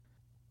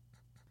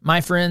My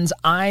friends,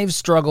 I've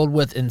struggled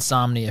with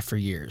insomnia for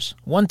years.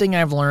 One thing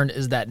I've learned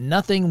is that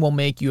nothing will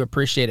make you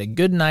appreciate a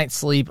good night's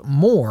sleep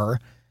more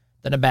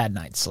than a bad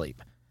night's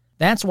sleep.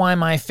 That's why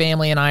my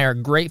family and I are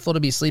grateful to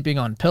be sleeping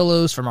on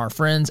pillows from our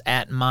friends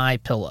at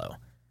MyPillow.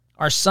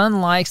 Our son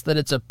likes that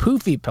it's a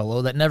poofy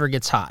pillow that never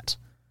gets hot.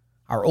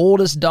 Our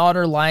oldest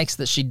daughter likes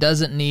that she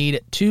doesn't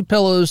need 2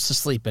 pillows to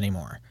sleep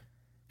anymore.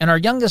 And our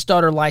youngest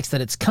daughter likes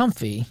that it's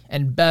comfy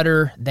and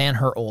better than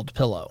her old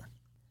pillow.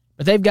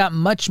 But they've got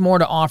much more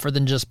to offer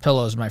than just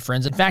pillows, my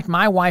friends. In fact,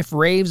 my wife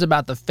raves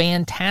about the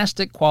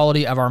fantastic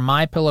quality of our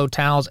MyPillow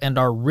towels and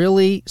our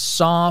really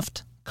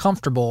soft,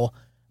 comfortable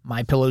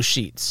MyPillow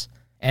sheets.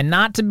 And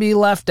not to be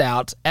left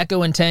out,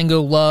 Echo and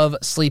Tango love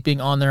sleeping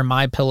on their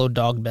MyPillow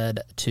dog bed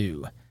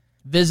too.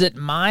 Visit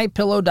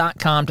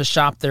MyPillow.com to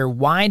shop their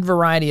wide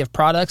variety of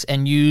products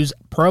and use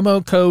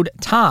promo code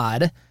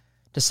TODD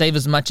to save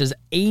as much as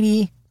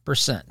 80%.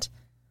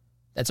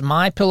 That's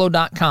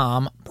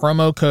MyPillow.com,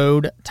 promo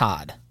code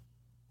TODD.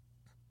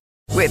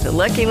 With the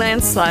Lucky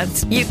Land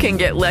Slots, you can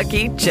get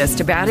lucky just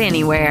about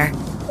anywhere.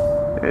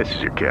 This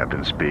is your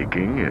captain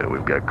speaking.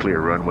 We've got clear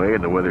runway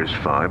and the weather's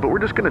fine, but we're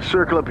just going to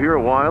circle up here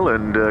a while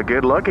and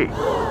get lucky.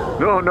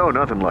 No,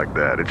 nothing like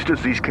that. It's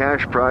just these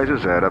cash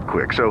prizes add up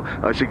quick. So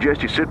I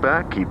suggest you sit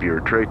back, keep your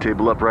tray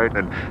table upright,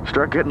 and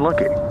start getting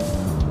lucky.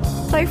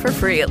 Play for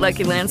free at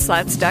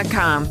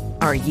LuckyLandSlots.com.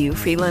 Are you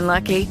feeling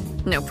lucky?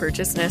 No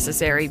purchase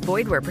necessary.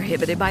 Void where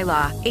prohibited by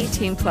law.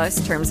 18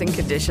 plus terms and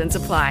conditions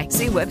apply.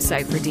 See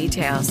website for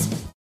details.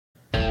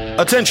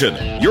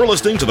 Attention, you're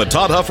listening to the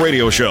Todd Huff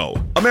Radio Show,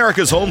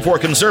 America's home for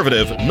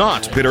conservative,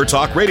 not bitter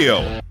talk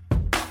radio.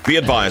 Be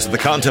advised that the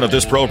content of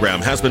this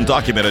program has been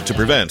documented to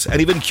prevent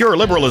and even cure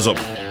liberalism,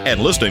 and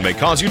listening may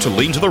cause you to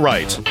lean to the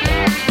right.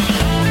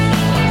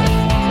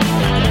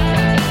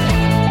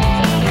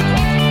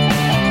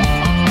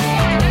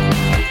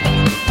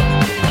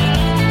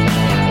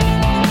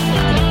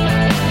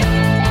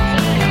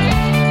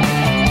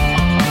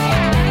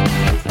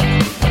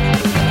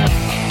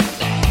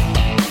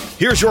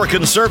 Here's your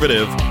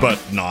conservative, but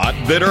not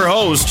bitter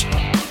host,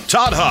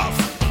 Todd Huff.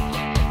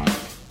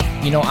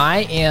 You know,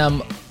 I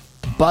am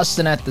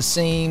busting at the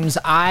seams.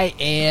 I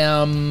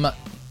am,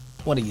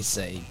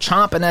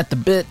 chomping at the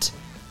bit.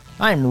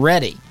 I'm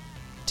ready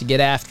to get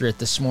after it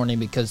this morning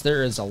because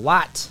there is a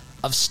lot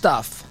of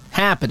stuff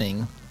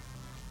happening.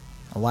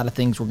 A lot of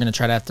things we're going to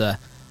try to have to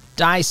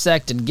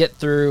dissect and get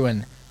through.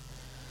 And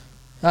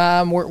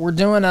we're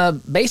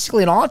doing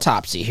basically an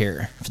autopsy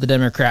here for the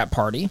Democrat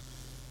Party.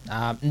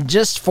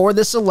 Just for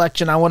this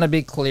election, I want to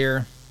be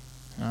clear.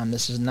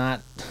 This is not,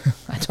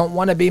 I don't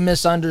want to be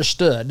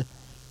misunderstood.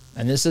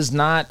 And this is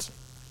not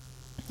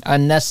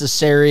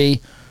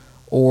unnecessary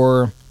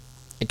or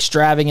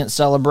extravagant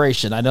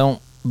celebration. I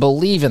don't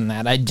believe in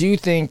that. I do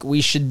think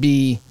we should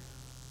be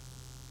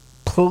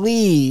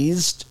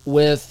pleased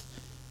with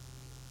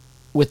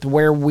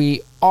where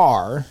we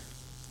are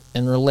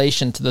in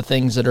relation to the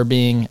things that are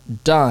being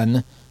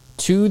done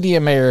to the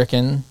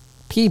American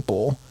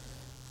people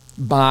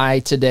by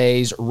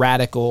today's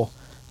radical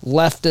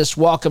leftists.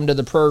 Welcome to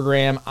the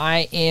program.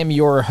 I am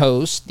your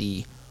host,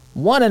 the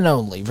one and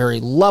only,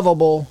 very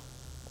lovable,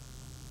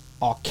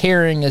 all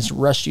caring, as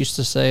Rush used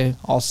to say,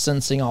 all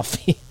sensing, all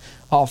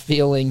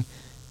feeling,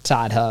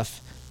 Todd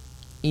Huff.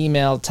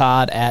 Email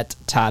Todd at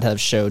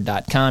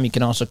ToddHuffShow.com. You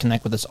can also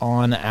connect with us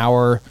on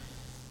our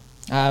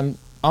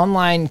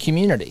online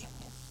community,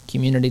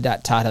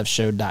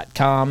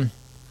 community.ToddHuffShow.com.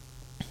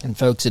 And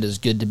folks, it is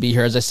good to be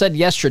here. As I said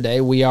yesterday,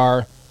 we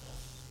are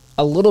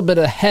a little bit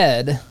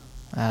ahead.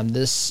 I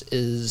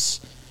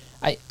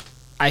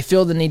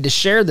feel the need to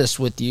share this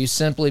with you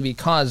simply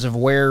because of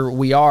where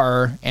we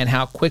are and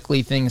how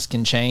quickly things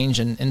can change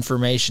and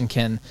information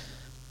can,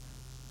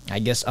 I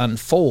guess,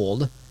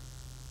 unfold.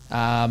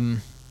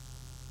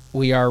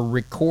 We are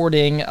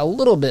recording a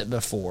little bit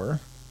before.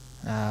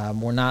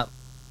 We're not,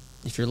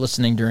 if you're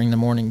listening during the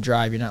morning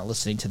drive, you're not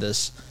listening to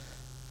this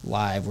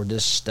live. We're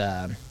just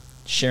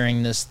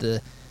sharing this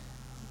the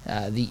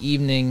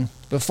evening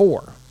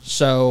before.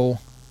 So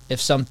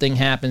if something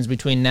happens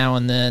between now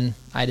and then,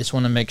 I just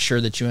want to make sure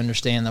that you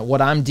understand that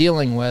what I'm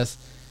dealing with,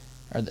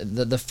 or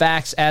the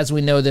facts as we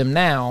know them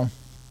now,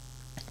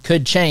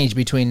 could change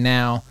between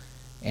now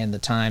and the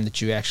time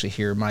that you actually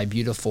hear my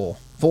beautiful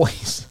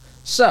voice.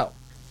 So,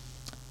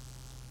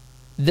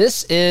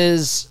 this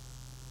is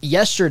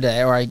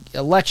yesterday, or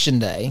election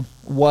day,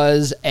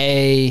 was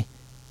a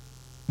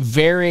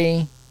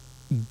very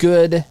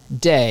good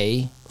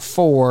day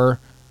for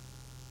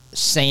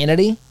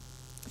sanity,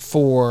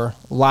 for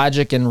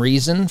logic and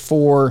reason,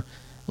 for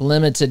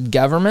limited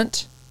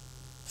government,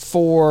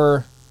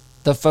 for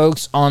the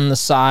folks on the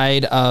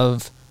side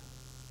of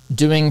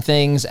doing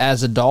things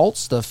as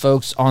adults, the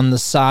folks on the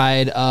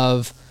side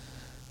of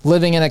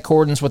living in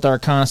accordance with our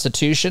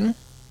Constitution,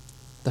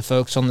 the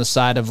folks on the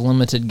side of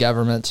limited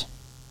government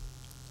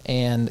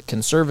and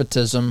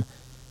conservatism.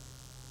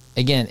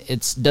 Again,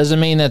 it doesn't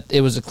mean that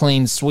it was a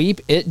clean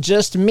sweep. It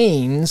just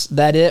means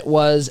that it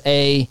was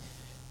a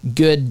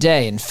good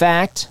day. In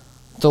fact,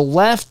 the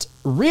left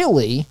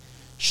really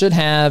should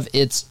have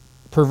its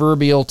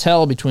proverbial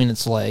tail between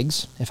its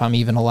legs, if I'm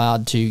even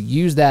allowed to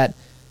use that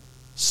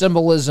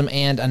symbolism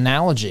and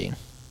analogy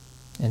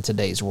in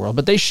today's world.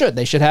 But they should.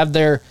 They should have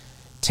their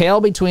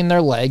tail between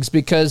their legs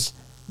because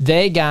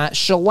they got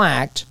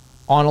shellacked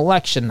on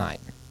election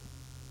night.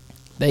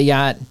 They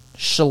got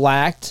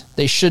shellacked.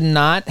 They should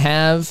not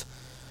have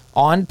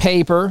on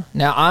paper.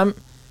 Now,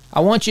 I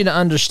want you to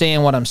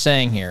understand what I'm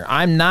saying here.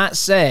 I'm not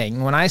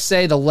saying, when I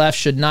say the left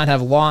should not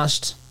have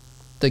lost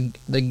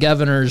the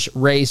governor's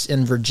race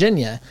in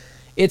Virginia,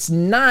 it's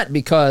not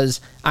because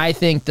I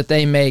think that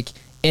they make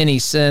any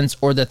sense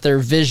or that their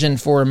vision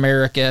for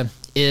America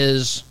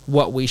is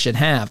what we should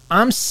have.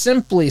 I'm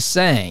simply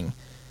saying,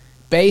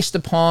 based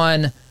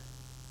upon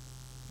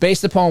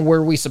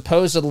where we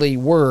supposedly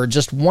were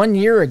just 1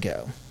 year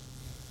ago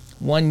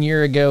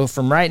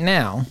from right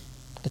now,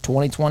 the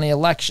 2020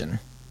 election,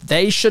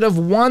 they should have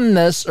won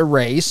this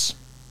race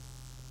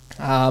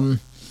fairly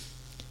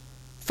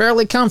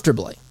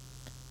comfortably.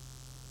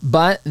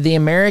 But the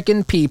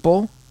American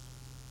people,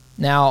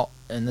 now,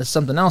 and there's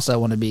something else I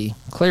want to be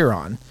clear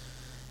on,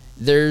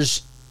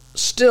 there's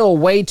still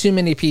way too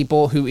many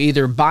people who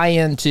either buy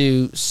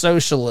into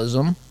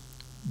socialism,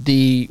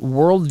 the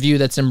worldview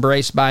that's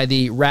embraced by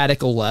the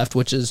radical left,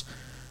 which is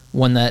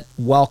one that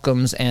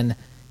welcomes and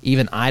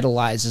even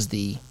idolizes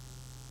the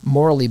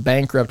morally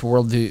bankrupt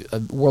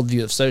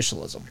worldview of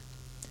socialism.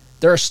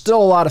 There are still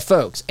a lot of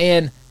folks,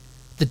 and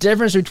the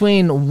difference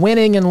between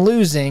winning and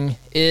losing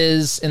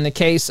is, in the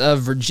case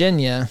of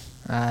Virginia,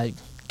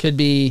 could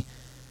be,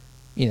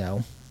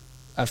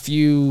 a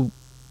few,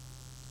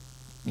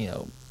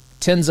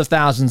 tens of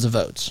thousands of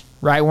votes,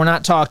 right? We're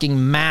not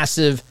talking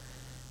massive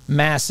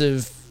amounts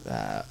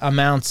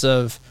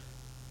of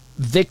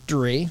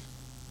victory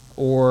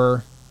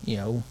or,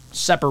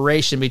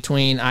 separation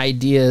between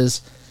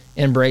ideas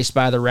embraced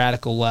by the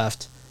radical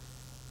left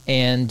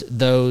and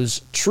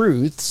those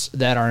truths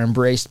that are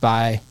embraced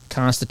by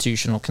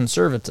constitutional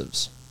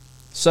conservatives.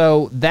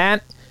 So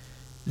that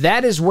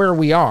is where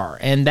we are,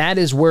 and that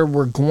is where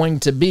we're going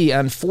to be,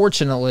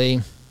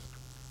 unfortunately,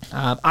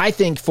 I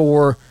think,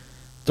 for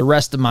the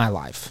rest of my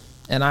life.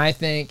 And I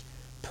think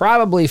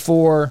probably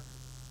for,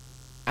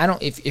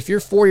 if you're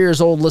 4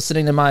 years old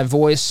listening to my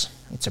voice,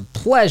 it's a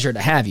pleasure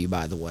to have you,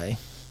 by the way.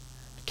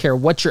 I don't care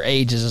what your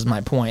age is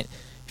my point.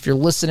 If you're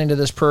listening to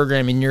this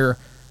program and you're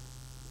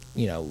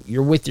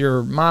with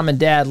your mom and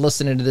dad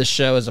listening to this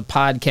show as a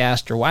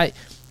podcast, or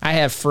I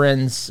have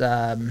friends,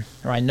 or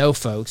I know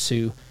folks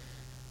who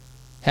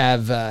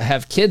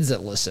have kids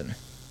that listen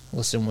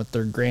with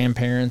their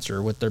grandparents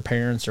or with their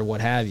parents or what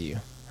have you.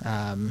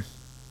 And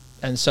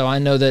so I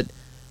know that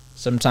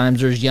sometimes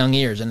there's young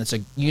ears,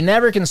 and you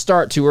never can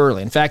start too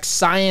early. In fact,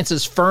 science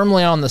is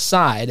firmly on the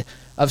side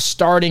of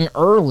starting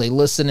early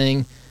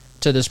listening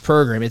to this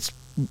program. It's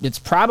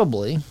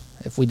probably,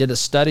 if we did a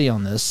study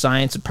on this,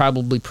 science would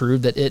probably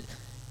prove that it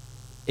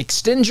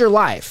extends your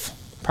life,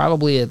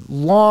 probably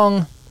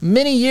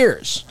many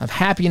years of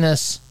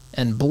happiness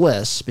and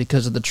bliss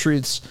because of the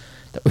truths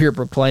that we are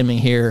proclaiming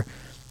here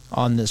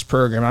on this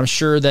program. I'm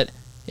sure that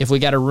if we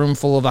got a room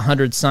full of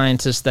 100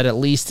 scientists, that at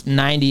least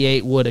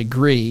 98 would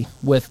agree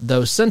with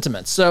those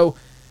sentiments. So,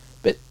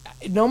 but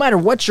no matter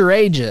what your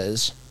age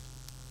is,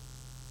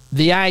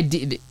 the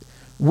idea,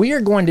 we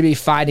are going to be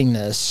fighting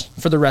this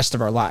for the rest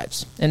of our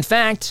lives. In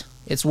fact,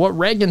 it's what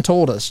Reagan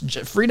told us.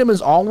 Freedom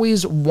is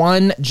always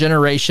one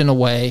generation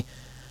away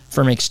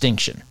from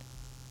extinction.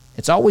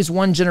 It's always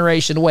one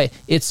generation away.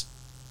 It's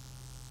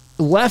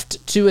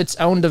left to its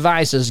own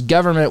devices,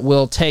 government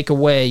will take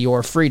away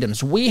your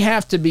freedoms. We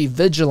have to be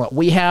vigilant.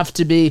 We have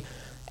to be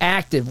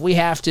active. We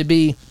have to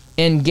be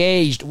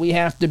engaged. We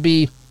have to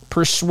be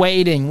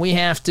persuading. We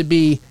have to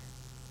be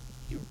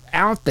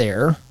out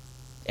there,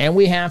 and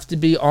we have to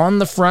be on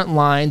the front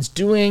lines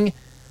doing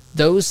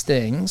those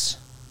things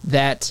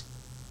that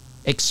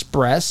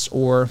express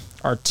or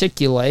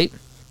articulate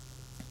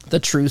the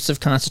truths of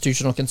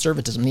constitutional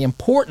conservatism. The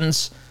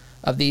importance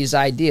of these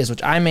ideas,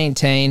 which I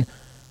maintain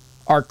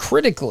are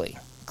critically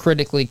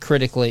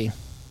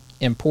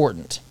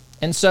important.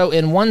 And so,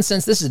 in one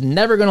sense, this is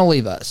never going to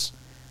leave us.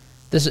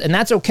 And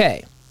that's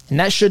okay. And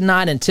that should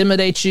not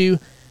intimidate you.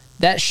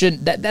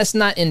 That's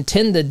not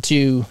intended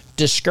to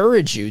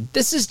discourage you.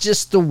 This is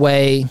just the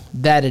way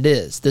that it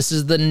is. This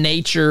is the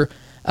nature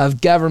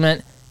of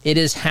government. It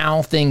is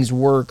how things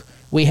work.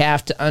 We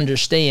have to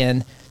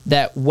understand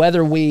that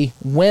whether we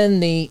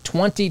win the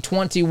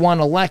 2021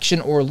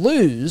 election or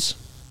lose,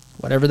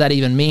 whatever that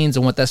even means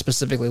and what that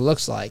specifically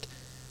looks like,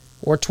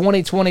 or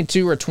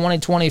 2022 or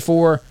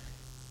 2024,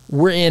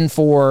 we're in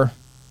for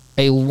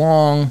a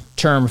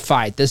long-term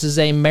fight. This is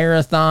a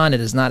marathon.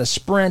 It is not a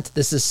sprint.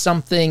 This is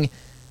something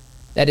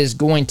that is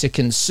going to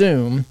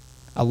consume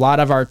a lot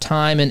of our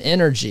time and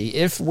energy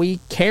if we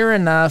care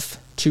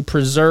enough to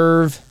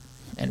preserve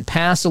and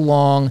pass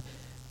along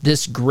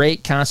this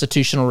great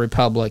constitutional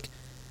republic,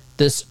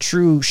 this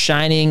true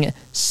shining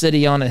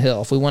city on a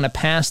hill. If we want to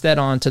pass that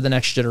on to the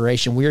next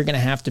generation, we are going to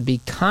have to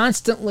be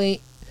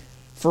constantly,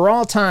 for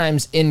all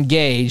times,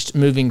 engaged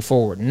moving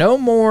forward. No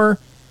more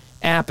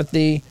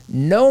apathy,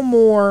 no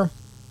more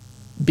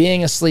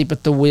being asleep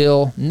at the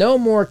wheel, no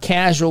more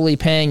casually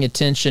paying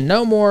attention,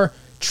 no more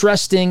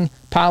trusting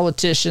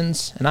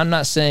politicians. And I'm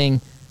not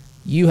saying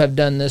you have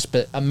done this,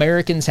 but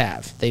Americans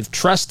have. They've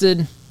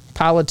trusted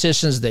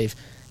politicians. They've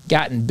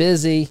gotten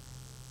busy,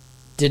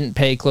 didn't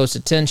pay close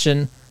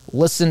attention,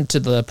 listened to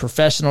the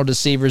professional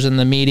deceivers in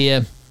the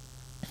media.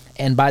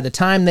 And by the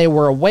time they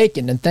were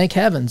awakened, and thank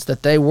heavens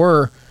that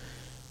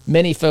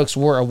many folks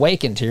were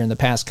awakened here in the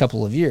past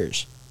couple of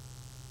years.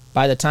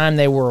 By the time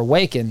they were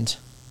awakened,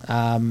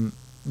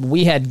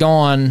 we had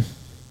gone,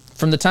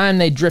 from the time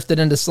they drifted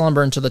into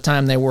slumber until the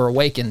time they were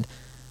awakened,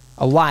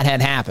 a lot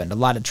had happened, a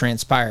lot had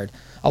transpired,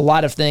 a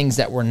lot of things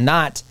that were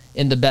not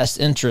in the best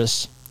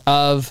interests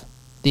of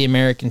the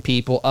American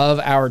people, of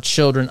our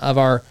children, of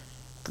our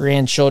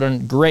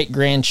grandchildren,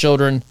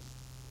 great-grandchildren,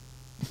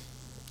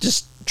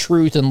 just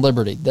truth and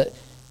liberty.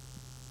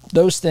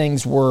 Those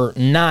things were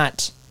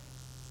not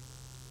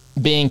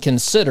being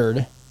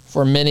considered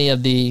for many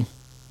of the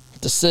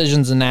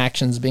decisions and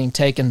actions being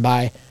taken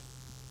by,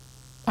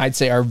 I'd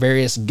say, our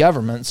various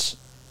governments,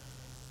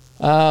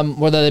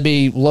 whether they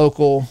be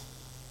local,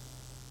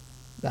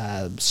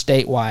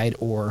 statewide,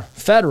 or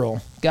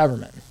federal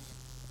government.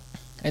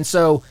 And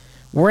so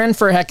we're in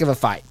for a heck of a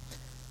fight.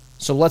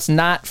 So let's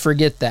not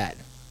forget that.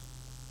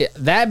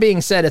 That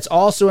being said, it's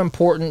also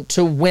important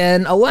to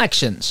win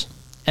elections,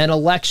 and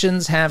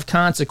elections have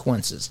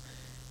consequences.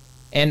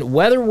 And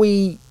whether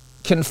we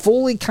can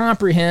fully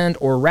comprehend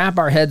or wrap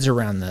our heads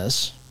around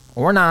this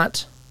or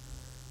not,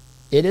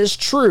 it is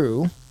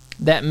true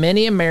that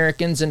many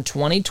Americans in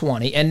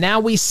 2020, and now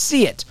we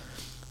see it,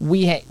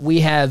 we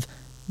have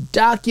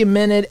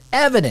documented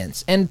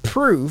evidence and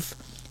proof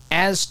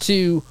as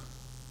to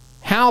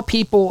how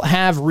people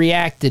have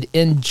reacted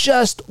in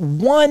just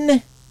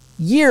 1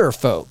 year,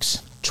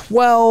 folks.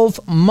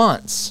 12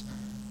 months.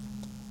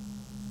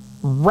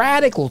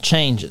 Radical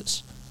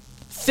changes.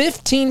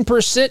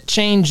 15%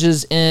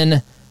 changes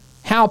in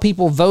how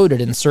people voted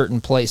in certain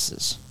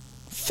places.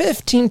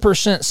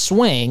 15%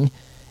 swing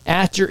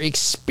after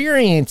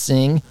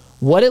experiencing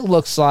what it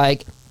looks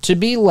like to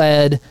be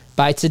led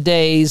by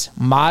today's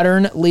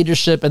modern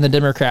leadership in the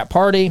Democrat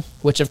Party,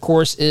 which of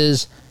course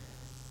is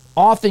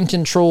often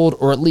controlled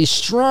or at least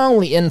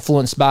strongly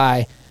influenced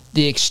by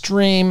the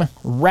extreme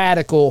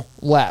radical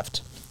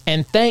left.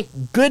 And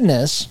thank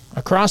goodness,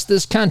 across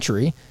this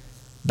country,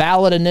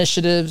 ballot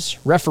initiatives,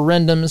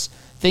 referendums,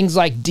 things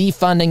like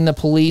defunding the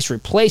police,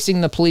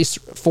 replacing the police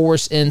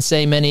force in,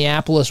 say,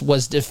 Minneapolis,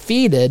 was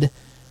defeated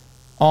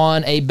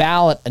on a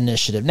ballot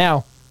initiative.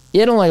 Now,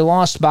 it only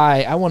lost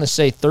by, I want to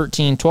say,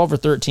 12 or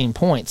 13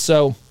 points.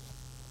 So,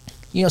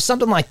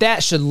 something like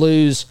that should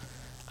lose,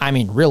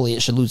 really,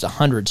 it should lose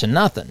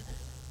 100-0.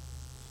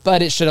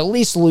 But it should at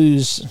least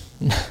lose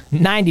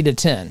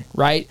 90-10,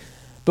 right?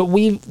 But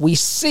we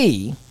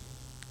see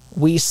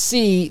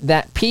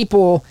that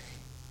people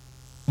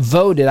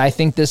voted. I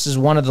think this is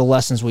one of the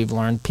lessons we've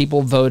learned.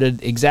 People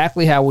voted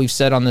exactly how we've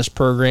said on this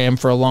program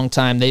for a long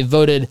time. They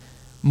voted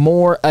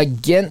more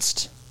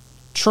against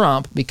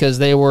Trump because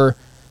they were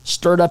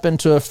stirred up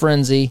into a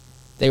frenzy.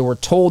 They were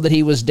told that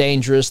he was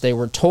dangerous. They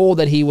were told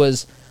that he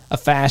was a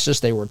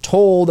fascist. They were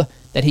told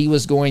that he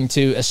was going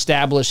to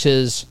establish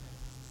his,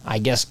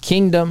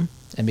 kingdom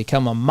and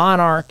become a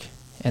monarch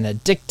and a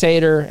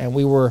dictator. And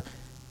we were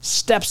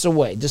steps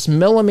away, just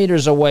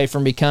millimeters away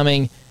from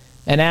becoming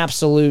an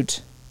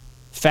absolute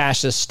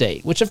fascist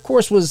state, which of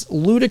course was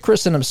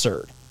ludicrous and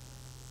absurd.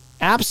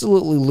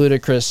 Absolutely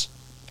ludicrous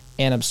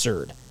and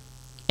absurd.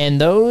 And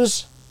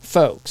those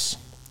folks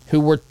who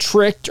were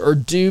tricked or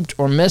duped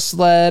or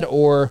misled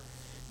or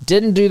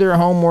didn't do their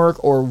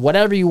homework or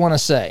whatever you want to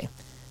say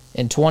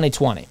in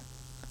 2020,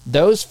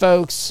 those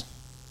folks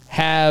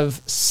have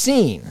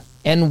seen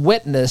and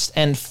witnessed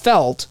and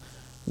felt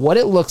what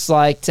it looks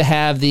like to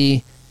have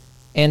the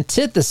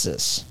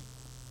antithesis,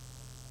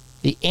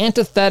 the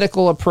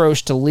antithetical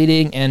approach to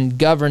leading and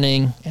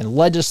governing and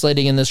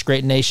legislating in this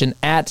great nation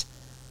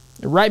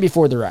right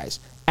before their eyes,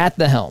 at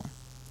the helm.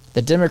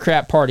 The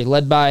Democrat Party,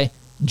 led by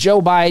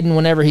Joe Biden,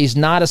 whenever he's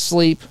not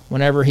asleep,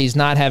 whenever he's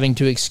not having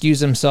to excuse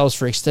himself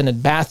for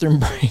extended bathroom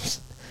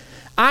breaks.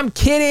 I'm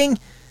kidding.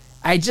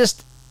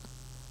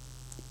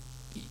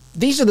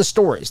 These are the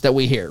stories that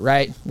we hear,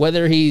 right?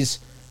 Whether he's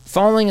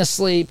falling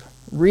asleep,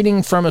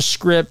 reading from a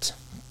script,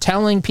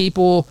 telling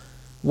people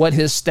what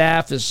his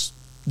staff has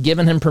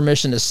given him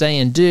permission to say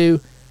and do,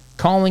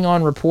 calling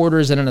on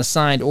reporters in an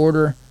assigned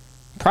order,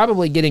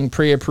 probably getting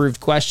pre-approved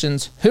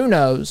questions. Who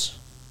knows?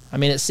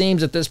 It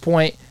seems at this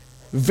point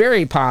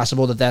very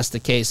possible that that's the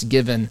case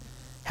given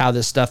how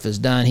this stuff is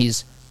done.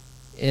 He's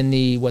in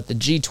the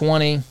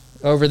G20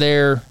 over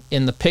there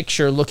in the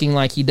picture looking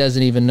like he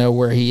doesn't even know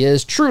where he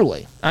is.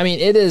 Truly.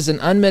 It is an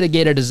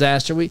unmitigated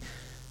disaster.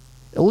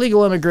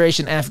 Illegal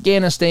immigration,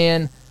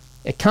 Afghanistan,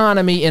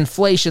 economy,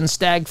 inflation,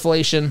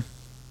 stagflation,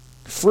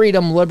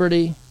 freedom,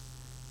 liberty,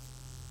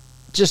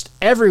 just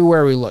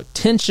everywhere we look.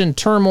 Tension,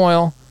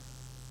 turmoil,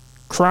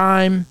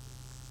 crime,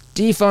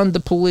 defund the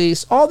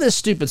police, all this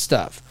stupid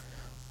stuff.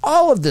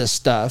 All of this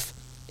stuff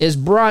is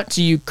brought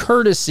to you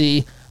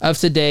courtesy of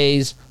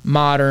today's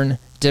modern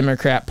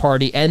Democrat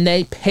Party, and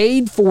they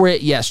paid for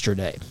it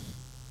yesterday.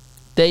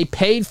 They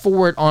paid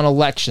for it on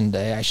Election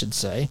Day, I should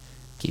say.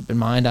 Keep in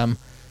mind, I'm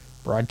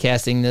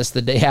broadcasting this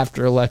the day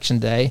after Election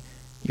Day.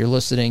 You're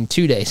listening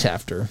 2 days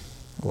after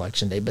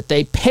Election Day, but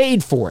they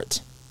paid for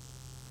it.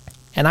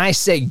 And I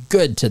say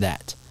good to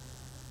that.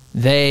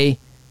 They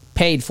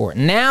paid for it.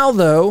 Now,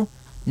 though,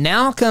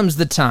 now comes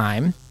the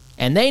time,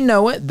 and they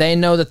know it. They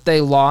know that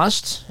they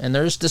lost, and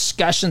there's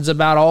discussions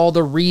about all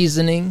the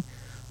reasoning,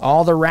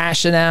 all the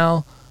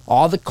rationale,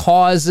 all the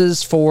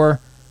causes for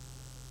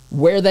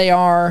where they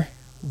are,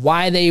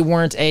 why they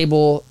weren't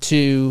able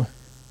to,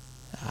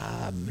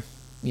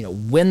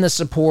 win the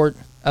support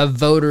of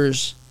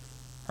voters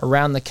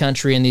around the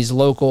country in these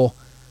local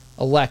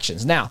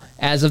elections. Now,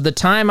 as of the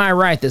time I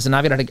write this, and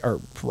I've got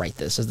to write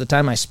this, as the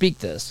time I speak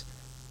this,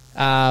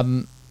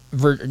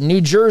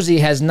 New Jersey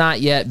has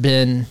not yet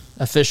been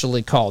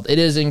officially called. It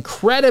is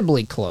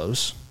incredibly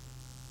close,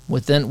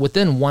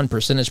 within 1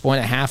 percentage point,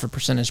 a half a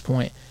percentage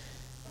point.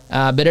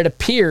 But it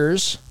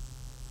appears,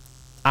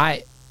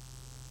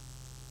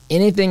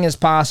 anything is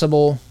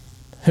possible.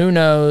 Who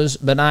knows?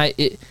 But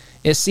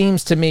it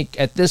seems to me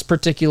at this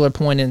particular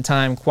point in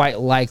time quite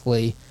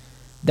likely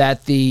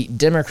that the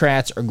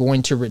Democrats are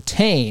going to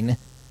retain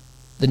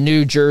the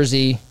New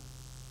Jersey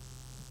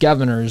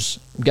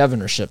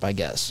governorship, I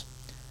guess.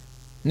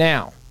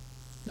 Now,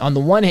 on the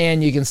one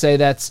hand, you can say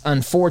that's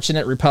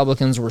unfortunate.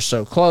 Republicans were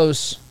so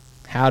close.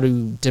 How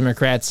do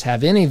Democrats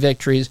have any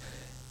victories,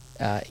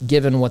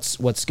 given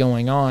what's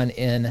going on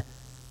in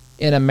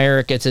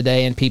America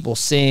today and people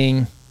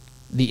seeing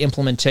the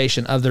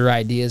implementation of their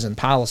ideas and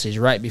policies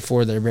right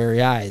before their very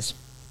eyes?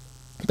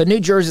 But New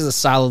Jersey is a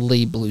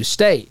solidly blue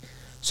state.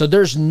 So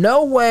there's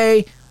no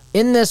way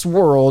in this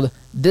world,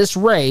 this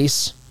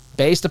race,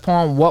 based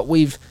upon what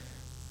we've,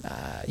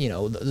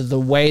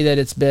 the way that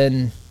it's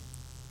been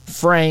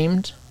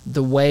framed,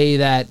 the way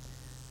that,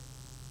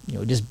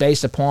 just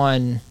based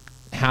upon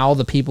how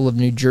the people of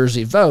New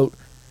Jersey vote,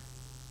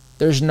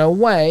 there's no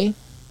way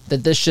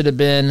that this should have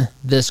been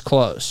this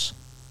close.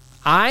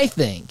 I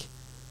think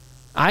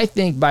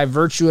by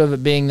virtue of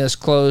it being this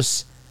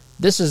close,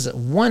 this is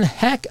one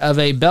heck of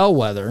a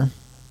bellwether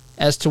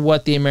as to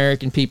what the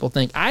American people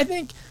think. I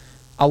think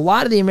a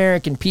lot of the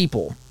American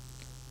people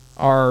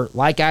are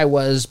like I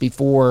was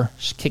before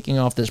kicking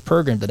off this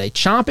program today,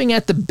 chomping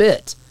at the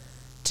bit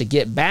to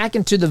get back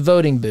into the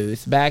voting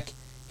booth back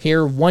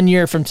here 1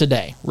 year from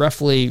today,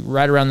 roughly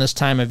right around this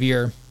time of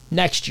year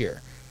next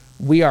year.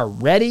 We are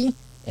ready,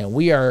 and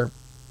we are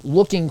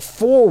looking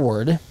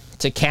forward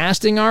to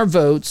casting our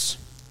votes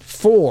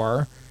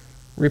for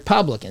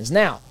Republicans.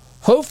 Now,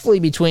 hopefully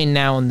between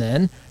now and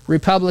then,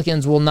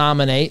 Republicans will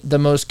nominate the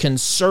most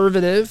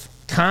conservative,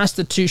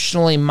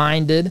 constitutionally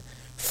minded,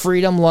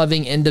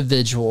 freedom-loving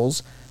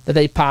individuals that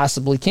they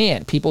possibly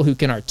can. People who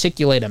can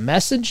articulate a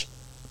message,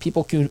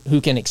 people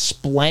who can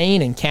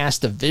explain and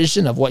cast a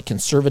vision of what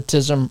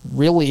conservatism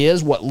really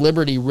is, what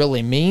liberty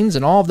really means,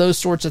 and all of those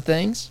sorts of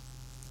things.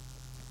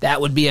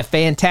 That would be a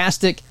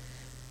fantastic,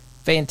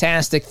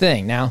 fantastic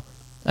thing. Now,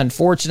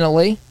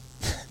 unfortunately,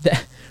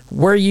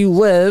 where you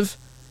live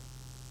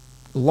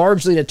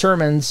largely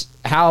determines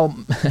how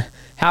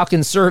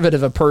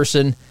conservative a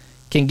person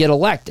can get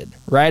elected,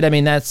 right? I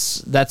mean,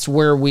 that's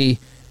where we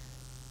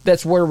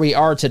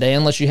are today,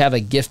 unless you have a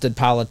gifted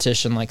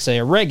politician like, say,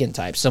 a Reagan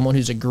type, someone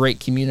who's a great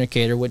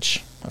communicator,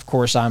 which, of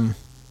course, I'm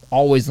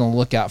always on the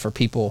lookout for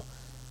people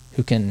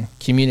who can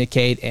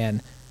communicate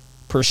and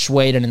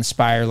persuade and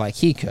inspire like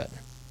he could.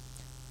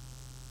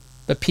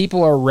 But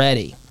people are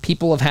ready.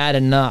 People have had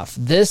enough.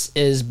 This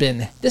has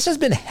been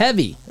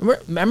heavy.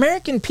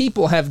 American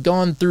people have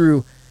gone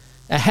through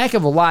a heck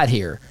of a lot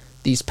here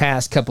these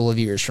past couple of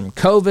years, from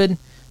COVID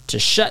to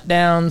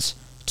shutdowns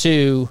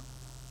to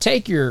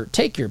take your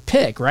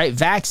pick, right?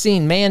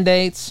 Vaccine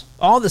mandates,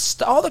 all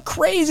the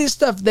crazy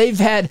stuff they've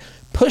had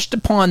pushed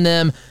upon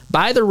them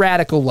by the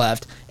radical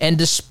left. And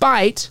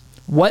despite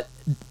what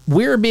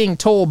we're being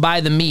told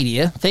by the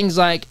media, things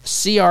like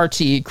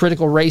CRT,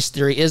 critical race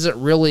theory,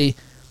 isn't really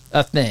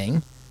a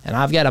thing. And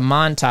I've got a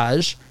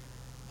montage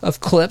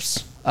of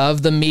clips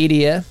of the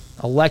media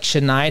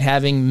election night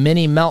having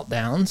mini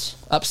meltdowns,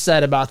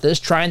 upset about this,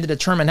 trying to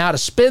determine how to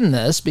spin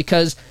this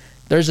because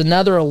there's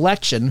another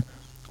election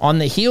on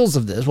the heels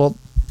of this. Well,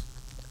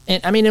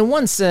 and I mean, in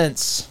one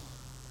sense,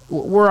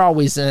 we're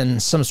always in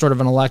some sort of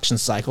an election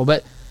cycle,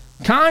 but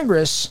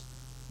Congress,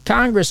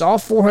 all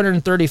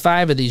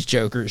 435 of these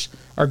jokers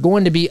are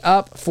going to be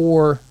up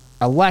for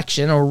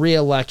election or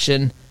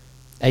re-election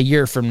a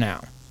year from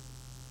now,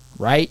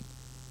 right?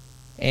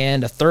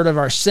 And a third of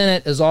our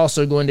Senate is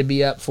also going to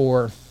be up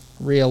for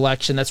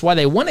re-election. That's why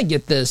they want to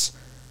get this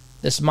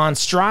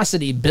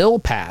monstrosity bill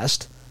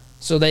passed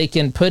so they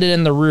can put it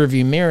in the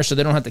rearview mirror so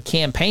they don't have to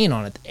campaign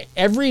on it.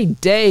 Every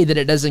day that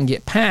it doesn't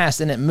get passed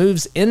and it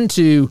moves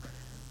into,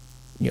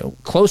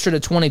 closer to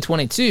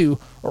 2022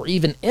 or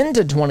even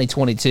into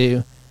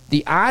 2022,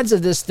 the odds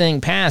of this thing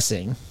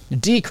passing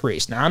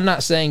decrease. Now, I'm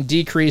not saying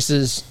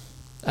decreases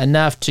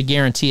enough to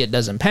guarantee it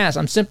doesn't pass.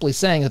 I'm simply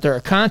saying that there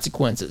are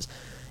consequences.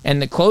 And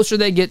the closer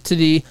they get to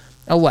the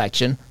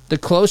election, the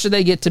closer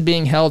they get to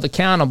being held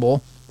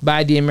accountable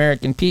by the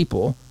American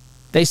people,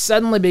 they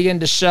suddenly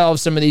begin to shelve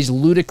some of these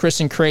ludicrous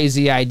and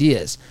crazy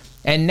ideas.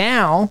 And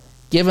now,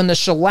 given the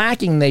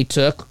shellacking they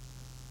took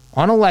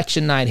on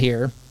election night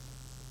here,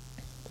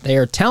 they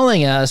are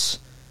telling us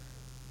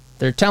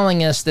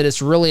that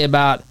it's really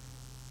about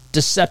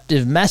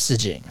deceptive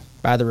messaging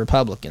by the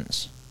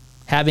Republicans,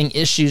 having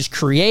issues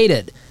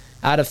created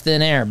out of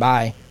thin air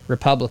by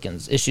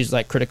Republicans, issues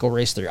like critical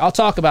race theory. I'll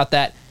talk about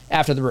that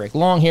after the break.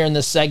 Long here in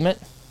this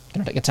segment.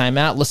 Going to take a time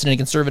out. Listening to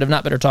Conservative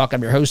Not Better Talk.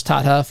 I'm your host,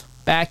 Todd Huff.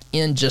 Back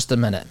in just a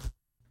minute.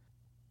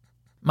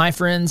 My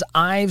friends,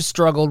 I've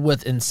struggled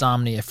with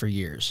insomnia for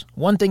years.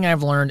 One thing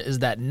I've learned is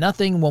that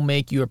nothing will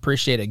make you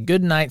appreciate a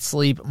good night's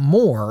sleep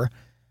more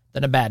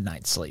than a bad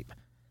night's sleep.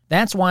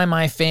 That's why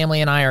my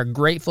family and I are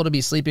grateful to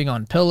be sleeping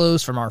on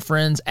pillows from our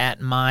friends at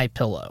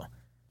MyPillow.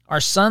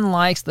 Our son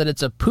likes that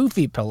it's a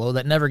poofy pillow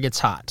that never gets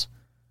hot.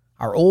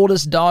 Our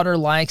oldest daughter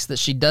likes that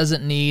she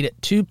doesn't need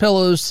 2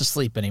 pillows to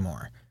sleep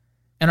anymore.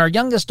 And our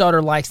youngest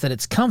daughter likes that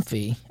it's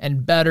comfy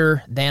and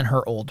better than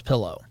her old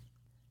pillow.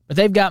 But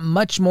they've got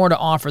much more to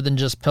offer than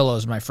just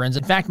pillows, my friends.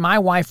 In fact, my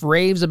wife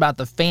raves about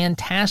the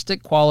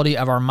fantastic quality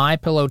of our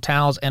MyPillow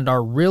towels and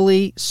our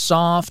really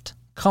soft,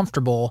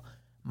 comfortable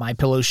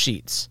MyPillow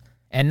sheets.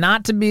 And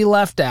not to be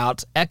left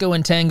out, Echo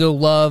and Tango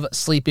love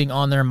sleeping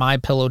on their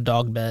MyPillow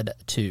dog bed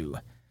too.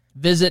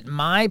 Visit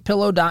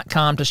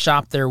MyPillow.com to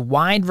shop their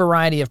wide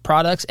variety of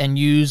products and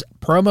use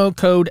promo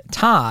code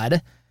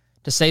TODD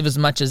to save as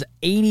much as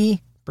 80%.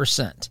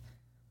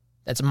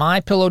 That's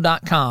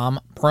MyPillow.com,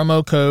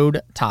 promo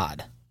code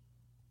TODD.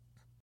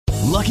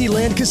 Lucky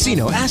Land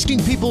Casino,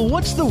 asking people,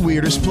 what's the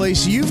weirdest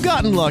place you've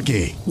gotten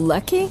lucky?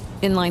 Lucky?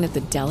 In line at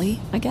the deli,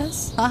 I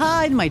guess?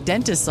 Aha, in my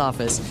dentist's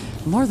office.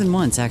 More than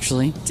once,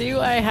 actually.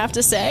 Do I have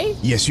to say?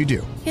 Yes, you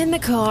do. In the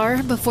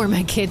car before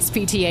my kids'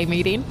 PTA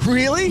meeting.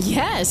 Really?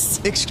 Yes.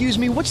 Excuse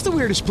me, what's the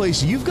weirdest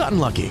place you've gotten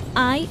lucky?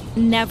 I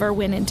never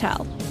win and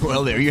tell.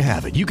 Well, there you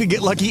have it. You can get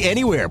lucky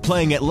anywhere,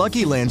 playing at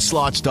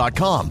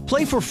LuckyLandSlots.com.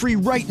 Play for free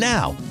right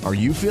now. Are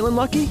you feeling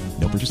lucky?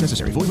 No purchase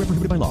necessary. Void where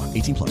prohibited by law.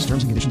 18+.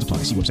 Terms and conditions apply.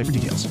 See website for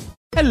details.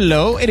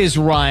 Hello, it is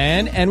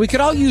Ryan, and we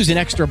could all use an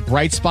extra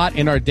bright spot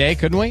in our day,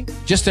 couldn't we?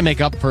 Just to make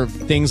up for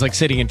things like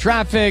sitting in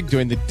traffic,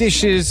 doing the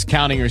dishes,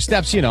 counting your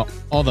steps, you know,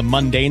 all the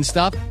mundane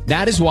stuff.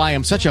 That is why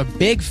I'm such a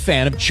big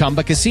fan of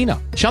Chumba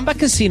Casino. Chumba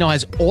Casino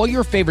has all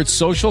your favorite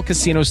social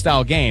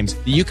casino-style games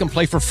that you can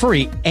play for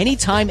free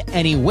anytime,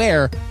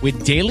 anywhere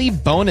with daily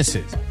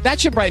bonuses. That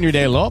should brighten your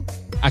day a little.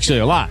 Actually,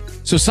 a lot.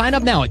 So sign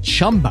up now at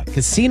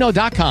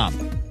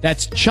ChumbaCasino.com.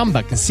 That's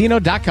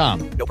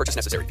ChumbaCasino.com. No purchase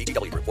necessary.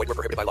 VGW Group. Void where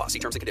prohibited by law. See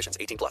terms and conditions.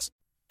 18+.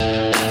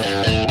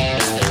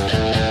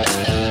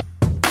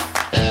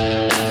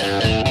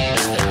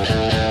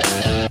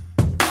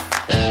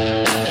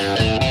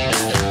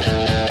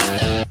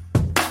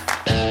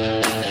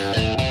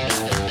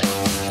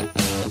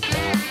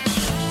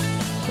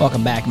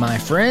 Welcome back, my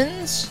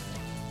friends.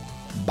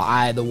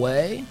 By the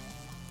way,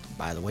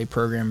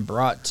 program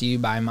brought to you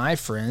by my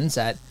friends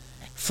at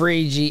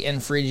Freegee and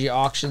Freegee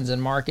Auctions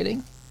and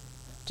Marketing.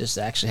 Just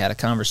actually had a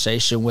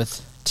conversation with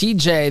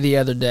TJ the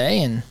other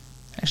day, and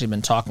actually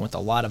been talking with a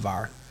lot of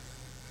our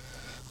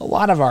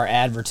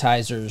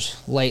advertisers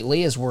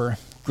lately as we're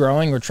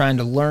growing. We're trying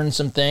to learn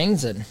some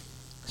things and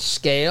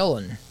scale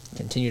and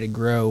continue to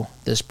grow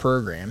this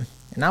program.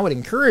 And I would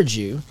encourage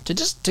you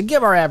to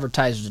give our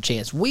advertisers a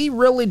chance. We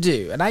really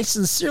do, and I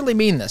sincerely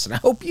mean this, and I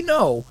hope you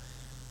know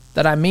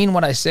that I mean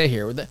what I say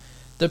here.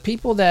 The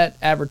people that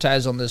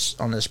advertise on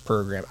this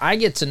program, I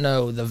get to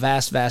know the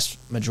vast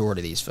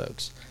majority of these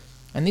folks.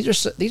 And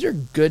these are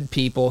good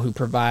people who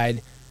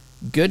provide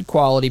good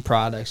quality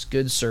products,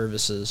 good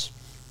services,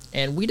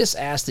 and we just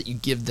ask that you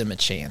give them a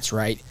chance,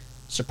 right?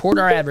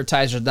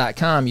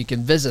 SupportOurAdvertisers.com. You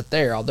can visit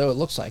there, although it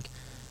looks like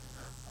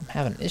I'm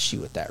having an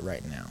issue with that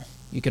right now.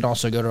 You can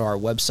also go to our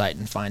website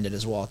and find it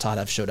as well,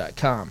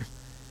 ToddHuffShow.com.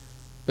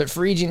 But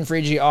Freegee and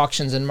Freegee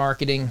Auctions and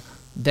Marketing,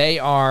 they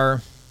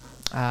are,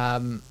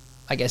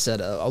 like I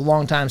said, a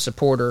longtime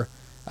supporter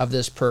of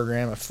this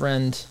program, a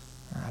friend,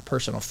 a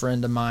personal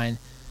friend of mine.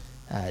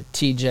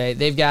 TJ.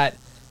 They've got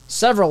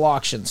several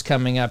auctions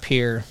coming up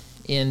here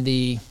in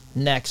the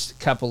next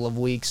couple of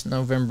weeks.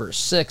 November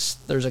 6th,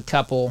 there's a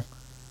couple.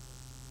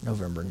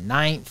 November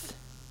 9th,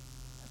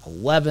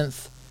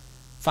 11th.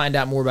 Find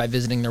out more by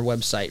visiting their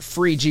website,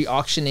 Freegee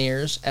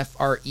Auctioneers,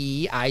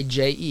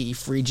 F-R-E-I-J-E,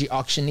 Freegee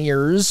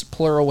Auctioneers,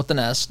 plural with an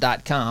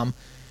S.com.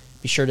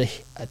 Be sure to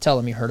tell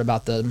them you heard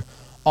about them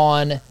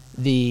on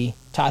the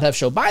Todd Huff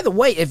Show. By the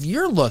way, if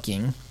you're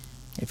looking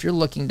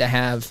to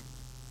have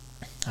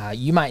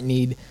you might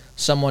need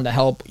someone to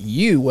help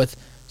you with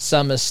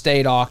some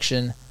estate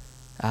auction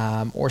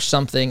or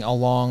something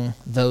along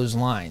those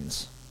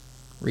lines.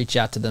 Reach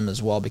out to them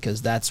as well,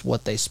 because that's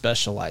what they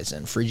specialize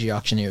in,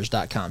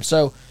 freegeeauctioneers.com.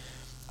 So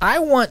I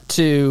want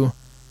to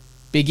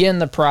begin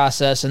the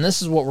process, and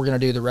this is what we're going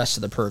to do the rest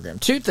of the program.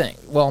 Two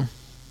things. We're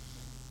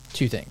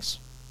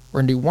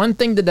going to do one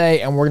thing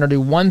today, and we're going to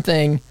do one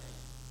thing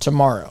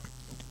tomorrow.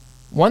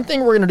 One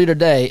thing we're going to do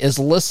today is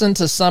listen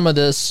to some of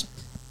this,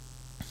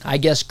 I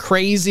guess,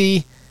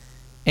 crazy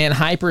and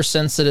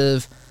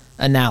hypersensitive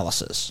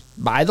analysis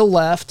by the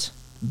left,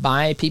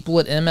 by people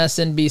at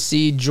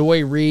MSNBC,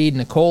 Joy Reid,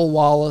 Nicole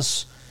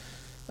Wallace.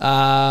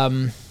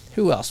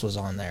 Who else was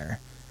on there?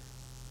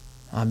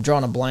 I'm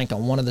drawing a blank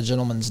on one of the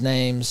gentlemen's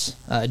names.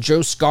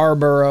 Joe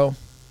Scarborough.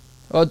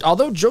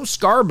 Although Joe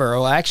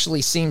Scarborough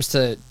actually seems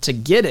to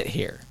get it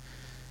here.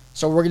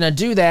 So we're going to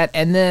do that.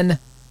 And then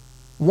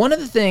one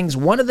of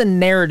the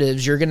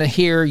narratives you're going to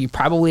hear, you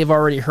probably have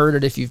already heard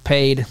it if you've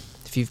paid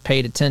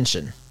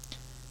attention.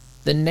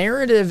 The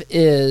narrative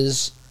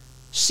is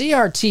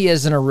CRT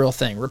isn't a real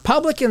thing.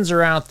 Republicans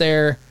are out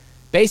there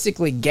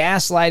basically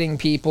gaslighting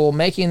people,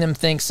 making them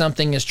think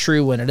something is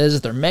true when it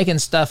isn't. They're making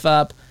stuff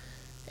up,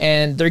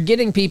 and they're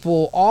getting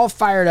people all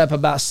fired up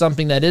about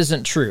something that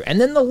isn't true. And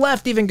then the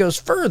left even goes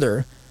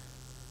further.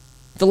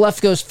 The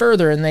left goes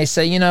further, and they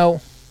say,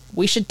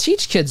 we should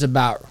teach kids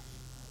about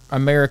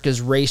America's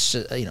race,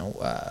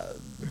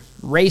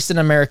 race in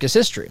America's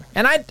history.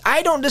 And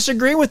I don't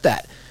disagree with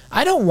that.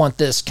 I don't want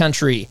this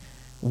country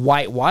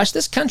whitewashed.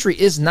 This country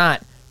is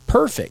not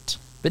perfect,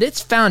 but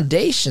its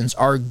foundations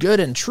are good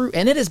and true.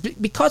 And it is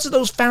because of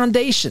those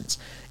foundations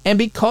and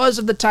because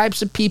of the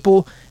types of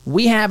people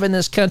we have in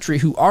this country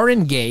who are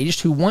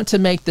engaged, who want to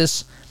make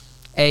this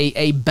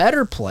a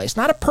better place,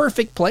 not a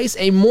perfect place,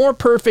 a more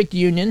perfect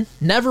union,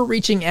 never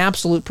reaching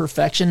absolute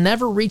perfection,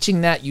 never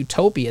reaching that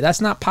utopia. That's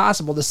not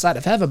possible this side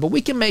of heaven, but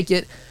we can make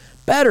it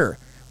better.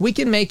 We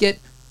can make it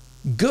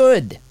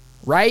good,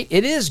 right?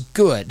 It is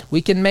good.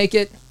 We can make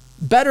it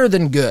better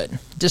than good.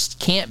 Just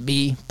can't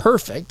be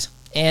perfect.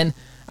 And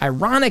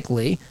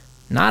ironically,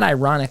 not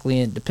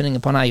ironically, depending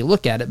upon how you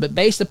look at it, but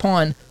based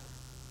upon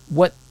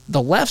what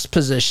the left's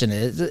position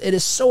is, it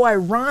is so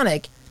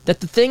ironic that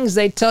the things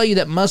they tell you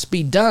that must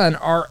be done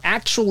are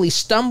actually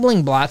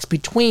stumbling blocks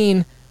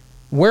between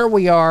where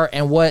we are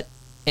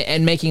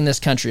and making this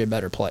country a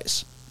better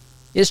place.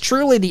 It's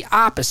truly the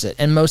opposite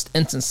in most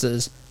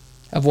instances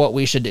of what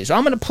we should do. So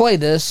I'm going to play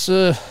this.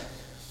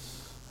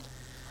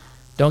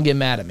 Don't get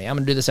mad at me. I'm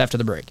going to do this after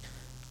the break.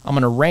 I'm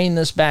going to rein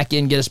this back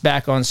in, get us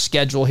back on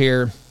schedule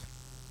here,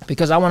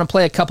 because I want to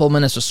play a couple of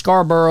minutes with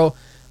Scarborough.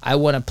 I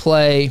want to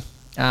play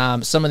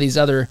some of these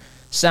other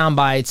sound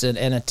bites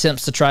and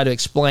attempts to try to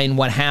explain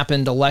what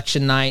happened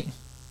election night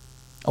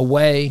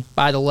away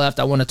by the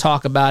left. I want to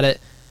talk about it.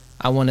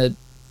 I want to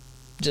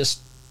just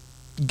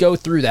go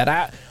through that.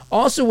 I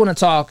also want to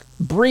talk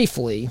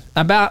briefly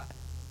about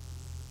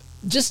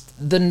just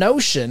the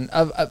notion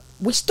of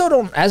we still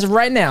don't, as of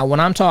right now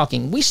when I'm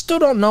talking, we still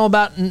don't know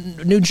about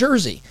New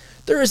Jersey.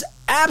 There is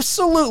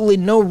absolutely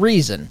no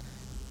reason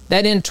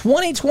that in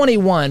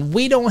 2021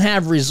 we don't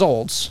have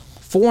results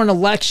for an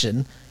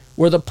election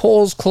where the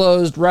polls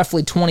closed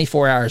roughly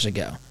 24 hours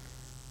ago.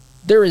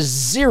 There is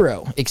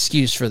zero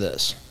excuse for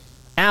this.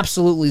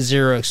 Absolutely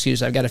zero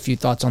excuse. I've got a few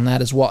thoughts on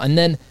that as well. And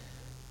then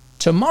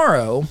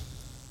tomorrow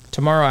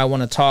I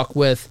want to talk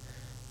with,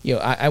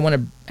 I want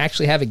to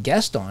actually have a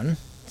guest on.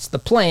 It's the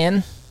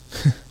plan.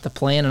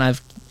 And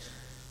I've,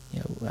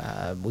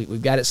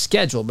 we've got it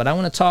scheduled. But I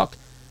want to talk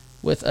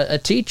with a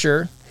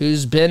teacher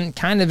who's been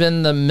kind of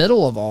in the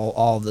middle of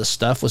all this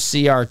stuff with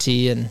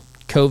CRT and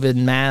COVID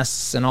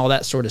masks and all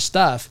that sort of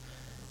stuff.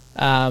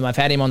 I've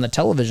had him on the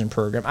television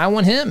program. I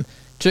want him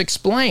to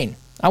explain.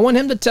 I want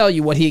him to tell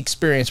you what he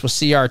experienced with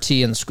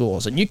CRT in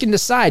schools. And you can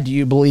decide, do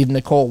you believe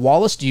Nicole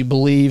Wallace? Do you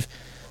believe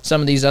some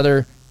of these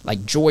other,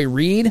 like Joy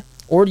Reid?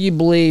 Or do you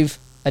believe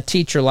a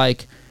teacher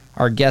like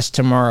our guest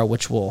tomorrow,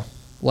 which will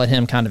let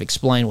him kind of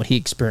explain what he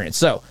experienced?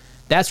 So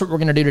that's what we're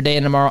going to do today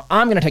and tomorrow.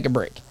 I'm going to take a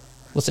break.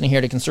 Listening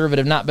here to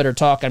Conservative Not Bitter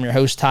Talk. I'm your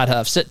host, Todd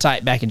Huff. Sit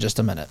tight, back in just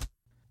a minute.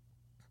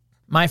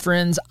 My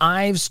friends,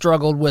 I've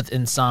struggled with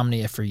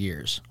insomnia for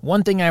years.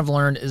 One thing I've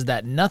learned is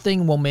that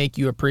nothing will make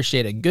you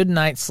appreciate a good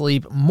night's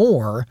sleep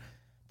more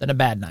than a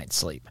bad night's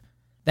sleep.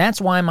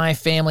 That's why my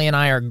family and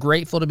I are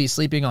grateful to be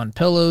sleeping on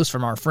pillows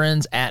from our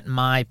friends at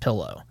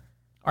MyPillow.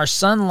 Our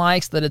son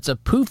likes that it's a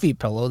poofy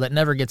pillow that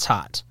never gets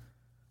hot.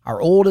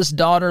 Our oldest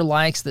daughter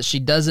likes that she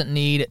doesn't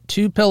need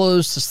 2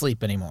 pillows to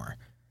sleep anymore.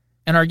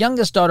 And our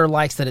youngest daughter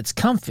likes that it's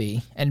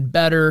comfy and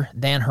better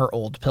than her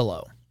old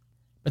pillow.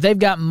 But they've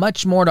got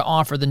much more to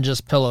offer than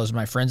just pillows,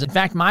 my friends. In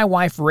fact, my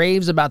wife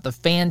raves about the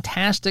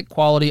fantastic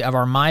quality of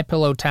our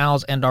MyPillow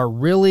towels and our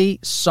really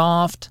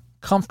soft,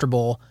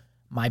 comfortable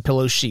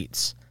MyPillow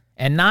sheets.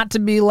 And not to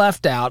be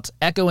left out,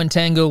 Echo and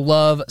Tango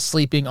love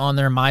sleeping on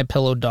their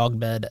MyPillow dog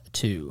bed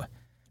too.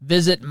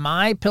 Visit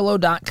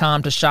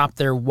MyPillow.com to shop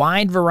their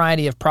wide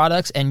variety of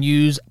products and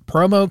use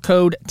promo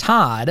code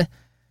TODD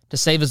to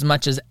save as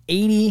much as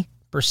 80%.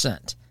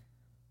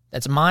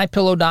 That's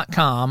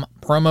MyPillow.com,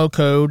 promo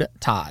code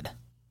TODD.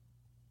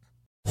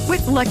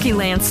 With Lucky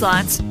Land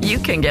Slots, you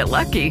can get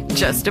lucky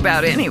just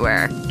about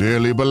anywhere.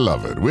 Dearly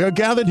beloved, we are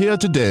gathered here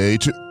today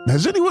to...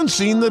 Has anyone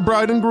seen the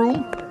bride and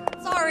groom?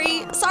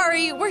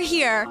 Sorry, we're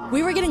here.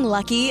 We were getting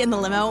lucky in the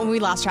limo and we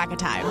lost track of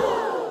time.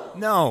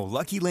 No,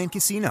 Lucky Land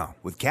Casino,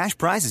 with cash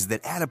prizes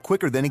that add up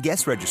quicker than a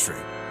guest registry.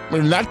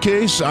 In that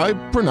case, I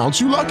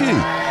pronounce you lucky.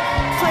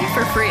 Play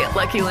for free at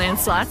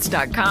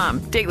LuckyLandSlots.com.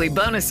 Daily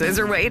bonuses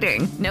are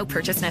waiting. No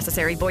purchase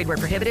necessary. Void where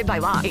prohibited by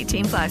law.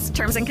 18 plus.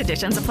 Terms and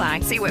conditions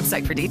apply. See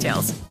website for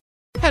details.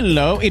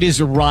 Hello, it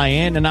is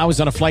Ryan, and I was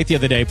on a flight the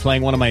other day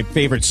playing one of my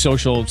favorite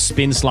social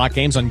spin slot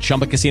games on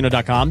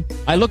ChumbaCasino.com.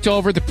 I looked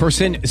over the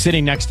person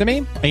sitting next to me,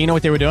 and you know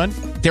what they were doing?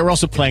 They were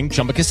also playing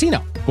Chumba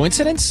Casino.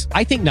 Coincidence?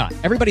 I think not.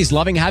 Everybody's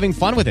loving having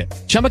fun with it.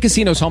 Chumba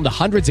Casino is home to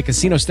hundreds of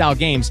casino-style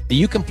games that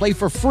you can play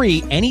for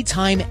free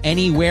anytime,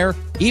 anywhere,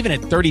 even at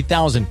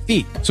 30,000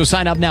 feet. So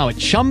sign up now at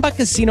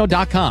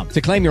ChumbaCasino.com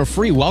to claim your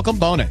free welcome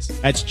bonus.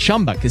 That's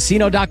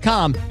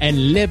ChumbaCasino.com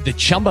and live the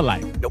Chumba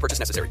life. No purchase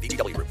necessary.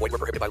 VGW. Void where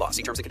prohibited by law.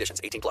 See terms and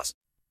conditions. 18 plus.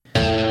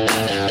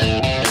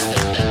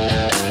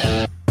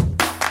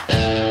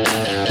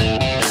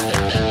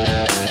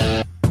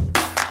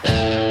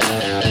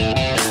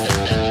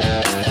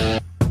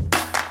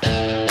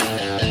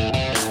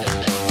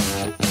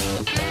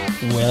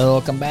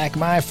 Welcome back,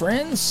 my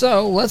friends.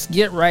 So let's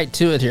get right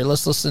to it here.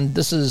 Let's listen.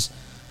 This is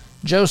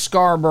Joe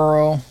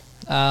Scarborough,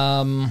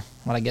 I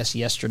guess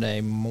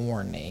yesterday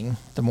morning,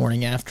 the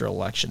morning after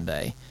Election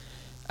Day,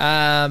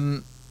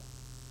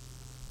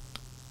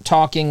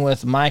 talking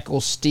with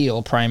Michael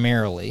Steele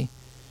primarily.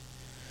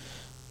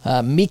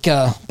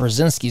 Mika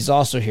Brzezinski's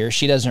also here.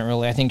 She doesn't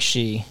really, I think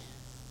she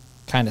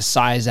kind of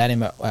sighs at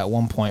him at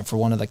one point for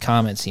one of the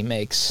comments he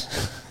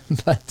makes.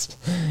 But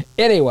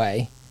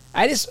anyway,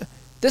 this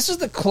is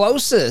the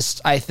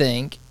closest, I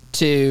think,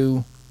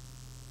 to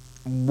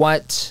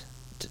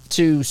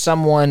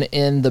someone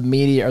in the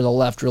media or the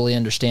left really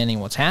understanding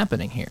what's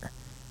happening here.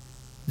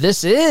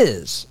 This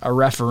is a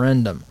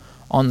referendum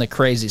on the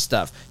crazy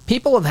stuff.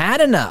 People have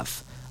had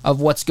enough of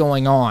what's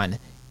going on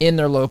in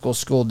their local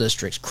school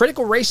districts.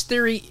 Critical race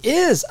theory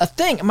is a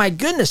thing. My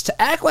goodness,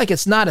 to act like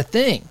it's not a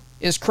thing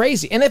is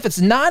crazy. And if it's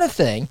not a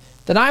thing,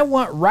 then I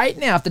want right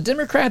now, if the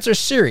Democrats are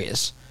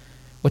serious,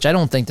 which I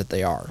don't think that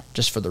they are,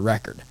 just for the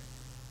record.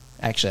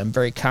 Actually, I'm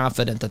very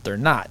confident that they're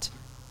not,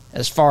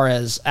 as far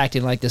as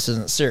acting like this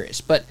isn't serious.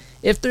 But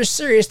if they're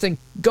serious, then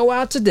go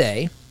out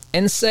today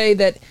and say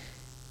that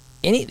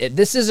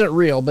this isn't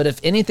real, but if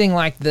anything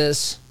like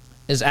this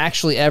is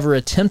actually ever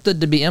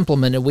attempted to be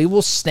implemented, we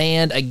will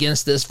stand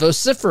against this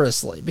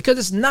vociferously. Because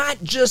it's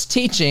not just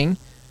teaching,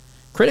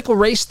 critical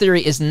race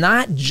theory is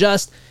not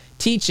just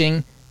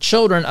teaching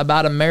children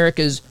about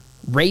America's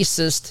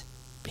racist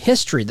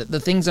history, the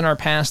things in our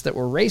past that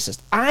were racist.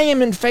 I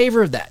am in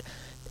favor of that.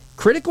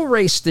 Critical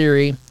race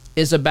theory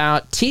is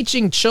about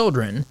teaching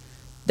children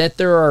that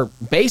there are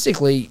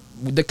basically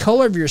the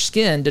color of your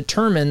skin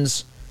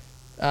determines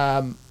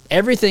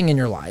everything in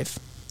your life,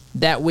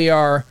 that we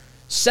are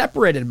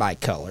separated by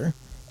color,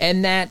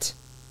 and that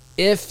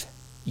if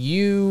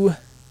you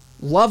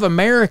love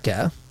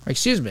America,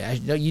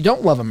 you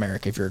don't love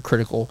America if you're a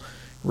critical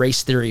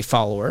race theory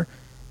follower,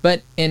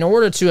 but in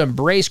order to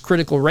embrace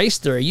critical race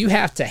theory, you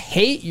have to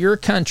hate your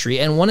country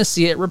and want to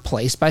see it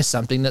replaced by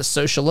something that's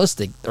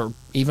socialistic or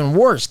even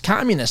worse,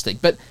 communistic.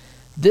 But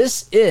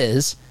this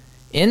is,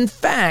 in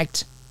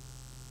fact,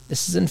 the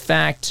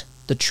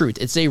truth.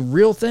 It's a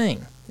real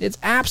thing. It's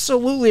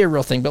absolutely a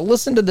real thing. But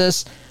listen to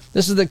this.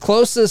 This is the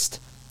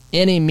closest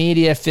any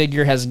media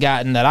figure has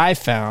gotten that I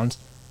found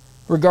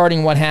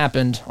regarding what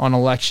happened on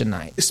election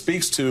night. It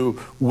speaks to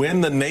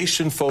when the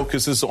nation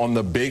focuses on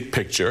the big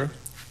picture,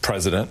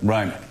 president,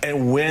 right,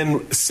 and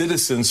when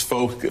citizens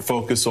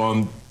focus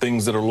on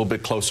things that are a little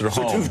bit closer to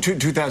home.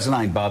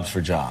 2009, Bob's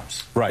for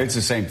Jobs. Right. It's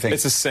the same thing.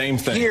 It's the same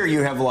thing. Here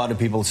you have a lot of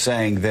people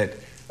saying that,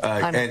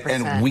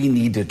 and we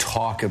need to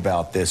talk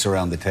about this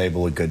around the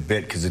table a good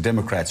bit, because the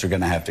Democrats are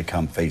going to have to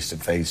come face to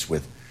face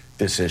with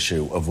this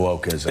issue of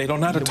wokeism. They don't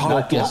know how to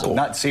talk local.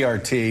 Not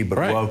CRT, but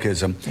right.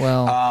 Wokeism.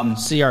 Well,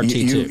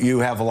 CRT too. You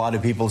have a lot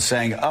of people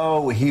saying,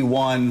 oh, he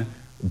won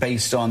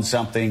based on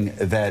something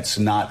that's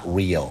not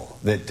real,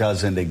 that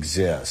doesn't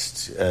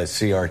exist.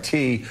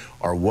 CRT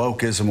or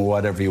wokeism or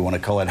whatever you want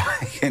to call it,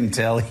 I can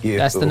tell you.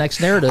 That's the next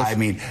narrative. I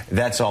mean,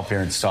 that's all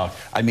parents talk.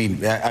 I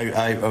mean,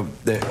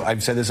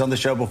 I've said this on the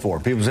show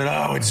before. People said,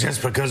 oh, it's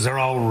just because they're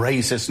all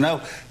racist.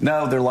 No,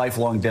 they're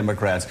lifelong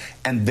Democrats,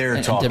 and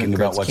they're talking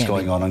about what's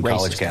going on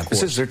college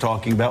campuses. They're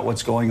talking about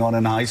what's going on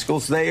in high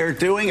schools. They are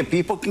doing it.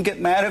 People can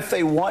get mad if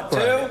they want to.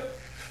 Right.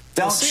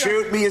 Don't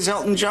shoot me, as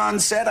Elton John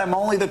said. I'm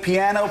only the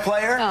piano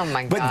player. Oh,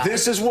 my God. But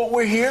this is what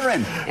we're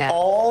hearing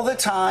all the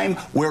time,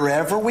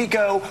 wherever we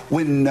go,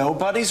 when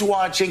nobody's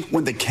watching,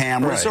 when the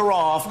cameras are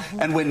off,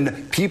 and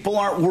when people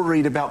aren't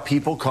worried about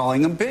people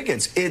calling them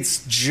bigots.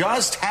 It's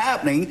just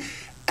happening.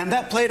 And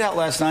that played out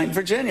last night in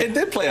Virginia. It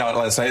did play out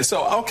last night.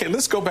 So, okay,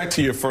 let's go back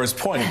to your first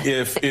point.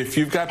 If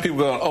you've got people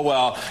going, oh,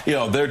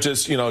 well, they're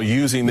just,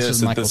 using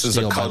this and this is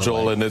a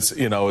cudgel and it's,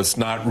 it's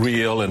not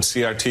real and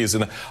CRTs.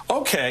 And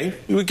okay,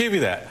 we give you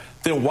that.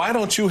 Then why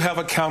don't you have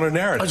a counter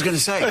narrative? I was going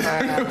to say,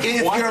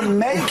 if you're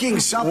making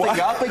something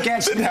up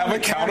against then have a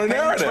counter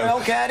narrative.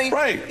 Caddy,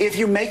 right. If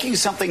you're making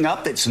something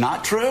up that's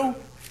not true,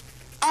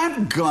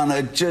 I'm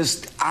gonna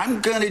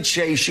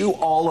chase you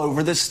all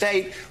over the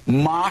state,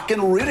 mock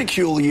and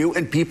ridicule you,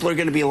 and people are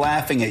gonna be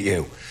laughing at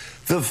you.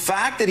 The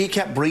fact that he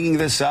kept bringing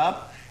this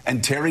up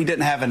And Terry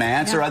didn't have an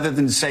answer other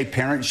than to say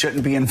parents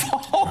shouldn't be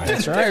involved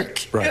in their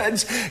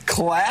kids'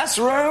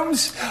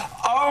 classrooms.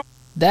 Oh.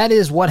 That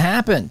is what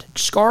happened.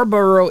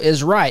 Scarborough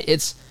is right.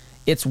 It's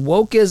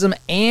wokeism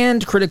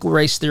and critical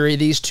race theory.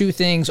 These two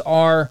things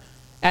are,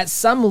 at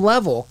some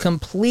level,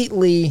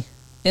 completely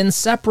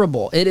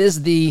inseparable.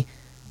 They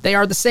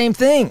are the same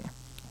thing,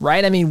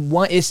 right? I mean,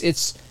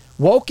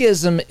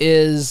 wokeism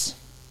is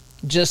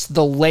just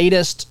the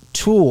latest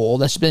tool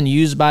that's been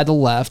used by the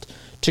left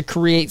to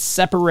create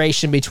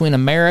separation between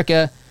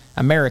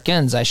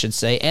Americans, I should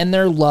say, and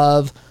their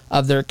love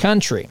of their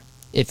country.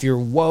 If you're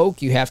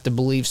woke, you have to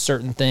believe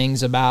certain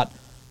things about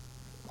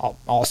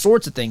all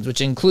sorts of things, which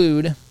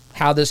include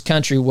how this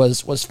country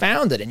was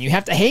founded, and you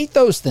have to hate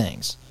those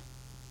things.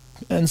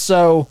 And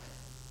so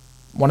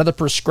one of the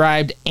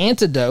prescribed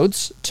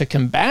antidotes to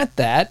combat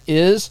that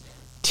is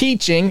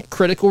teaching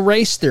critical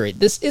race theory.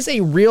 This is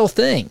a real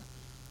thing.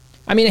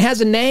 I mean, it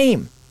has a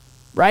name,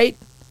 right?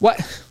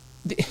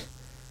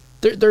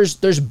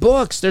 There's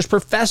books, there's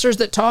professors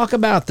that talk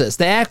about this.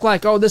 They act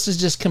like, oh, this is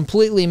just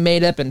completely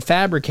made up and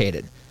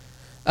fabricated.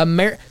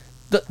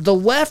 The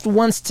left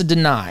wants to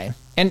deny,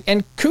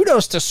 and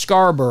kudos to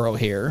Scarborough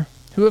here,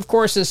 who of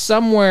course is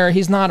somewhere,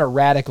 he's not a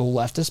radical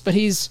leftist, but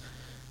he's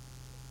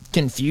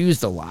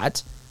confused a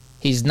lot.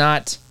 He's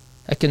not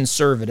a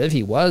conservative.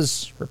 He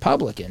was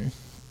Republican,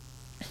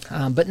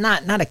 but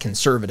not a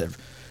conservative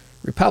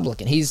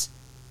Republican.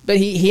 But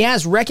he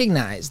has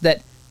recognized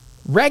that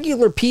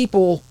regular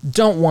people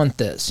don't want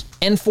this.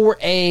 And for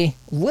a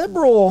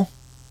liberal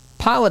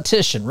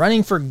politician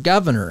running for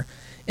governor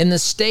in the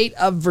state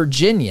of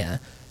Virginia,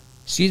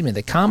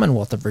 the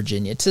Commonwealth of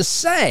Virginia, to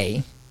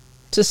say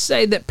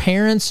that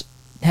parents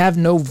have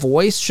no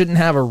voice, shouldn't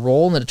have a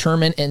role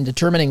in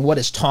determining what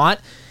is taught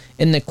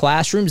in the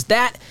classrooms,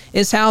 that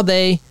is how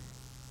they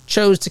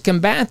chose to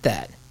combat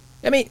that.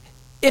 I mean,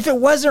 if it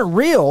wasn't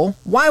real,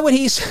 why would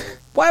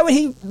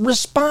he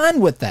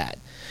respond with that?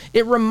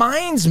 It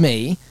reminds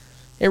me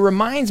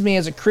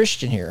as a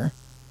Christian here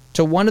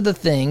to one of the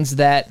things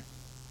that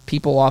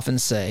people often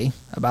say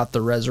about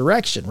the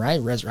resurrection,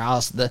 right?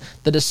 The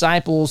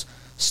disciples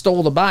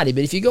stole the body.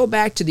 But if you go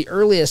back to the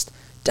earliest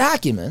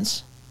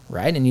documents,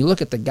 right, and you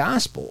look at the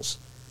Gospels,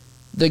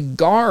 the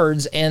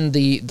guards and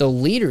the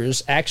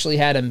leaders actually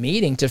had a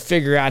meeting to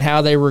figure out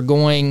how they were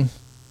going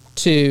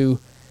to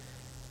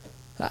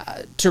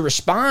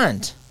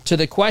respond to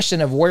the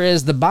question of where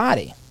is the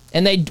body.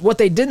 And what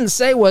they didn't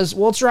say was,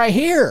 well, it's right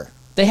here.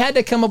 They had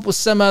to come up with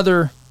some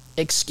other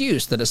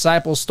excuse. The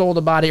disciples stole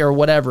the body or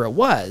whatever it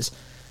was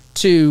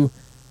to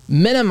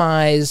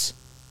minimize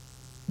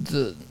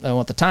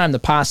at the time the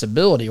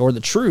possibility or the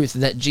truth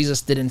that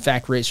Jesus did in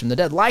fact raise from the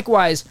dead.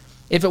 Likewise,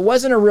 if it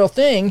wasn't a real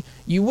thing,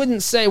 you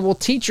wouldn't say,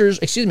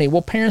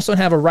 parents don't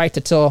have a right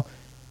to tell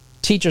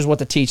teachers what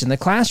to teach in the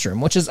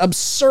classroom, which is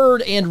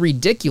absurd and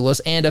ridiculous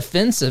and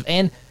offensive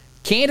and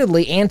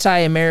candidly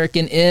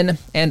anti-American in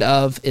and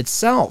of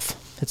itself.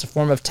 It's a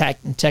form of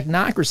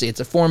technocracy. It's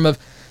a form of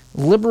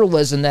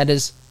liberalism that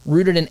is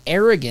rooted in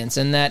arrogance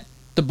and that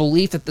the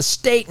belief that the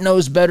state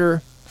knows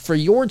better for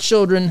your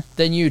children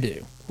than you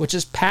do, which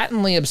is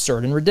patently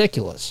absurd and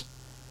ridiculous.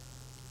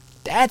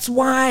 That's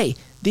why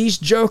these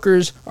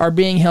jokers are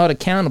being held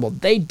accountable.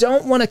 They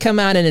don't want to come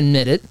out and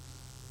admit it.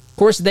 Of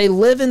course, they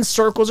live in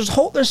circles.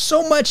 There's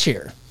so much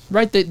here,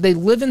 right? They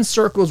live in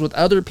circles with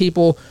other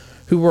people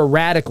who are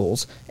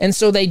radicals, and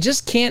so they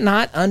just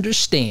cannot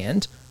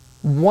understand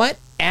what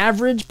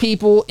average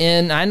people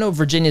in, I know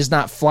Virginia's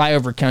not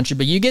flyover country,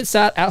 but you get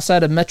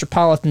outside of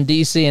metropolitan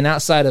D.C. and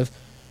outside of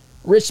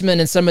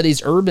Richmond and some of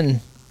these urban,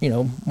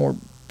 more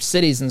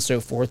cities and so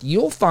forth,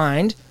 you'll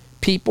find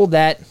people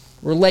that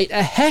relate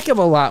a heck of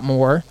a lot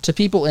more to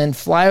people in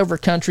flyover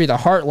country, the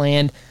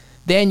heartland,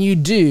 than you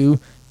do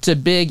to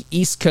big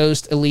East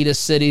Coast elitist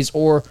cities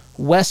or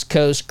West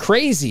Coast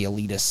crazy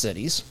elitist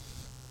cities.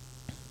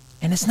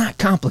 And it's not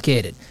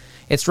complicated.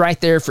 It's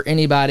right there for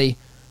anybody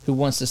who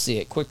wants to see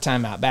it. Quick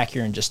timeout. Back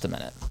here in just a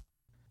minute.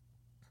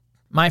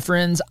 My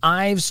friends,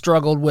 I've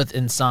struggled with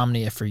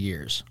insomnia for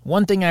years.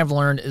 One thing I've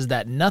learned is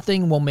that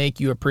nothing will make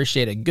you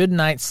appreciate a good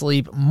night's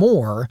sleep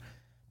more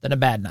than a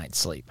bad night's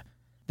sleep.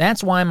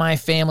 That's why my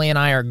family and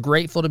I are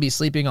grateful to be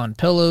sleeping on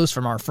pillows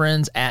from our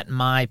friends at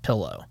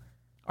MyPillow.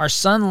 Our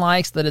son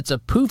likes that it's a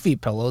poofy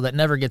pillow that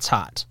never gets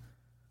hot.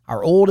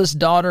 Our oldest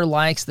daughter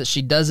likes that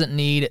she doesn't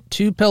need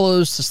 2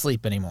 pillows to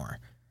sleep anymore.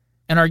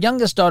 And our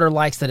youngest daughter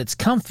likes that it's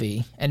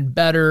comfy and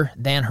better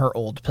than her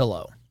old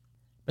pillow.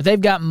 But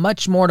they've got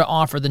much more to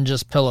offer than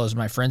just pillows,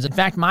 my friends. In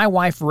fact, my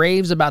wife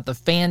raves about the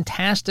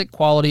fantastic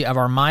quality of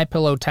our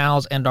MyPillow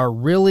towels and our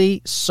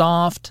really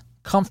soft,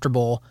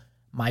 comfortable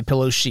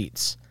MyPillow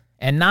sheets.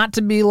 And not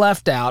to be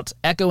left out,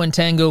 Echo and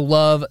Tango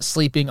love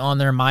sleeping on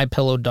their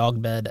MyPillow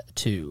dog bed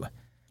too.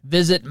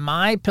 Visit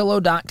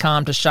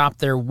MyPillow.com to shop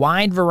their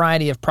wide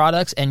variety of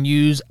products and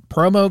use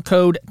promo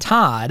code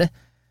TODD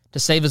to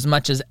save as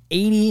much as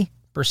 80%.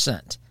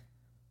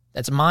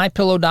 That's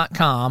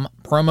MyPillow.com,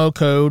 promo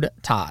code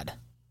TODD.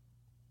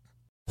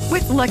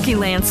 With Lucky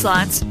Land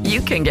Slots,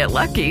 you can get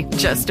lucky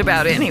just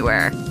about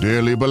anywhere.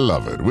 Dearly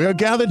beloved, we are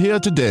gathered here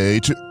today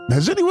to...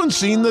 Has anyone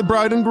seen the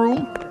bride and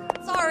groom?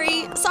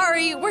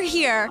 Sorry, we're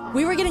here.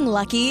 We were getting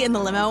lucky in the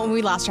limo and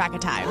we lost track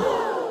of time.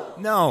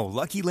 No,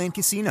 Lucky Land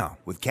Casino,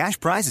 with cash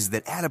prizes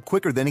that add up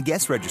quicker than a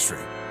guest registry.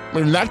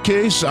 In that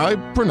case, I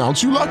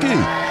pronounce you lucky.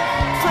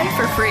 Play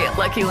for free at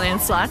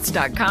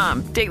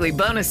LuckyLandSlots.com. Daily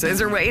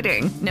bonuses are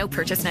waiting. No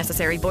purchase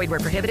necessary. Void where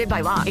prohibited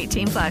by law.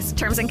 18+.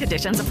 Terms and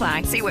conditions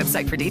apply. See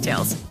website for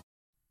details.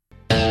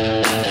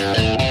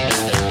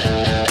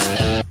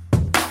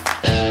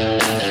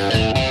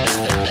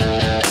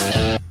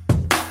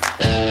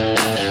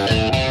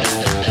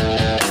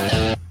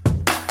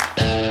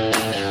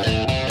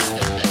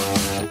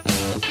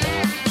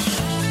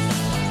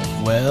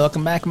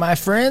 Welcome back, my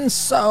friends.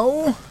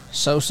 So,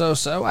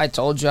 I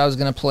told you I was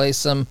going to play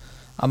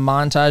a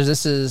montage.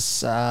 This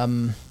is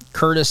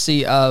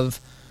courtesy of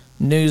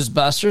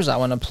Newsbusters. I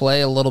want to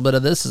play a little bit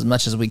of this as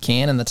much as we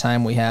can in the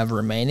time we have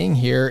remaining.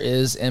 Here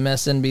is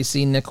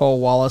MSNBC Nicole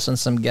Wallace and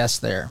some guests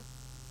there.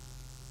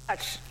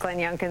 Watched Glenn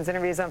Youngkin's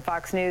interviews on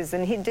Fox News,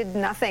 and he did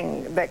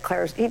nothing that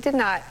he did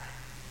not.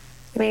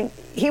 I mean,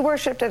 he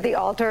worshipped at the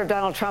altar of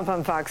Donald Trump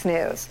on Fox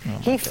News.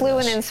 He flew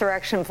an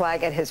insurrection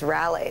flag at his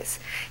rallies.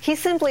 He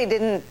simply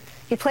didn't.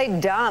 He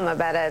played dumb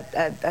about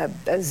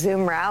a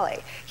Zoom rally.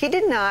 He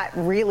did not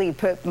really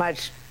put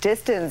much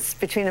distance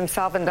between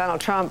himself and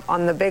Donald Trump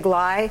on the big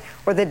lie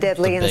or the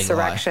deadly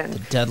insurrection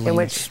in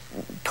which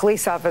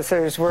police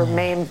officers were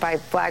maimed by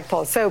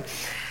flagpoles. So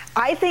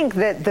I think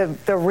that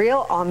the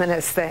real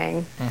ominous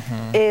thing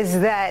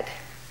is that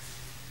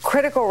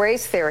critical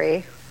race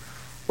theory,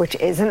 which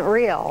isn't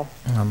real,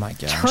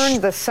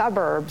 turned the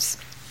suburbs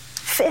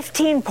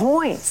 15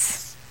 points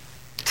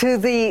to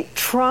the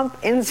Trump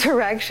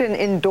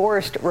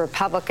insurrection-endorsed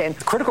Republican.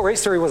 Critical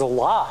race theory was a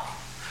lie.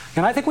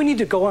 And I think we need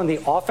to go on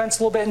the offense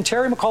a little bit. And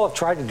Terry McAuliffe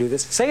tried to do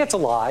this. Say it's a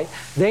lie.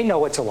 They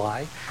know it's a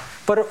lie.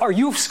 But are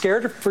you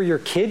scared for your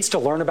kids to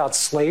learn about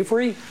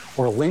slavery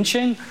or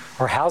lynching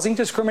or housing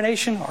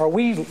discrimination? Are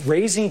we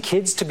raising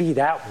kids to be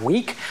that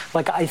weak?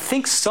 Like, I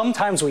think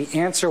sometimes we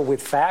answer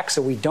with facts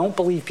and we don't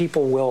believe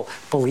people will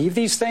believe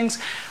these things.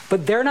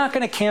 But they're not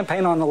going to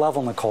campaign on the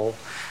level, Nicole.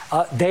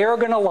 They are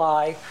going to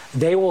lie.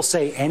 They will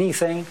say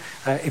anything.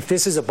 If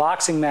this is a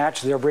boxing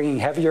match, they're bringing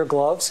heavier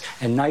gloves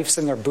and knives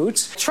in their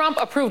boots. Trump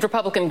approved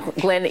Republican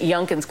Glenn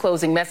Youngkin's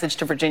closing message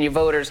to Virginia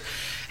voters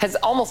has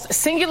almost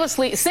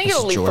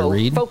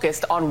singularly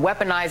focused on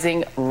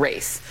weaponizing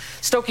race,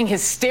 stoking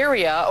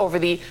hysteria over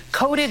the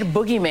coded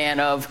boogeyman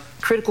of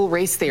critical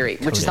race theory,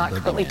 which is not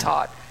currently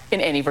taught in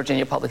any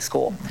Virginia public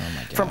school.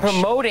 From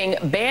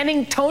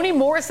banning Toni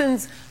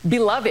Morrison's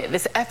Beloved,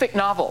 this epic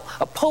novel,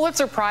 a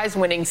Pulitzer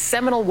Prize-winning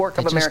seminal work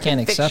of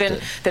American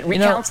fiction that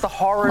recounts the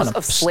horrors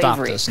of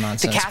slavery,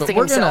 to casting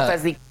himself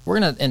as the...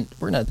 We're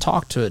gonna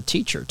talk to a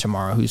teacher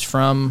tomorrow who's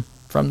from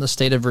the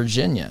state of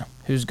Virginia,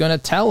 who's going to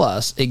tell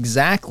us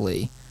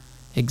exactly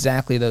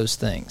those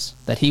things,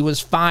 that he was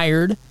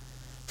fired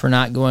for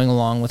not going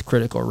along with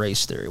critical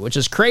race theory, which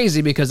is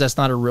crazy because that's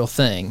not a real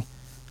thing,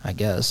 I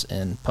guess,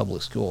 in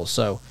public schools.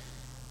 So,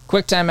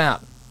 quick time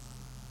out.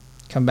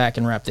 Come back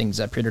and wrap things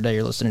up here today.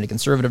 You're listening to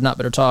Conservative Not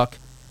Bitter Talk.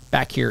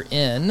 Back here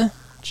in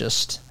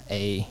just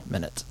a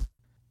minute.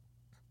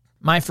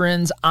 My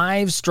friends,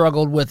 I've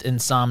struggled with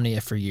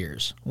insomnia for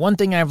years. One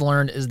thing I've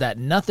learned is that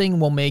nothing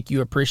will make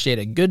you appreciate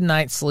a good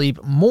night's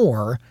sleep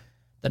more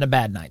than a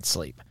bad night's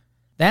sleep.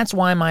 That's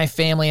why my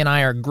family and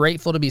I are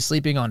grateful to be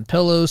sleeping on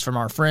pillows from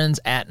our friends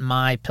at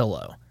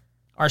MyPillow.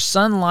 Our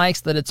son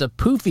likes that it's a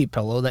poofy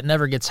pillow that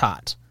never gets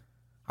hot.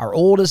 Our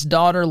oldest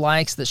daughter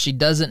likes that she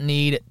doesn't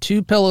need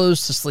 2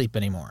 pillows to sleep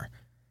anymore.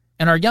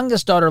 And our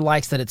youngest daughter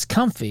likes that it's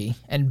comfy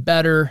and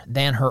better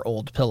than her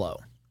old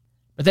pillow.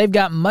 But they've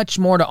got much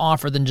more to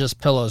offer than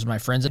just pillows, my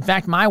friends. In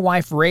fact, my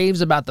wife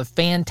raves about the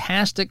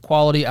fantastic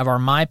quality of our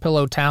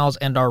MyPillow towels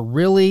and our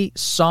really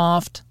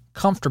soft,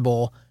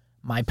 comfortable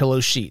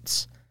MyPillow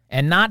sheets.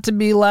 And not to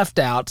be left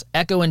out,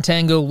 Echo and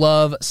Tango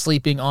love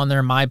sleeping on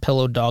their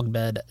MyPillow dog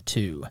bed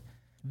too.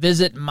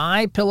 Visit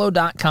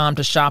MyPillow.com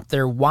to shop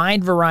their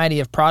wide variety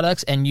of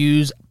products and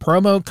use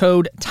promo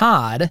code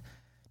TODD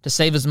to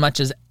save as much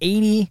as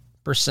 80%.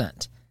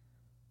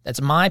 That's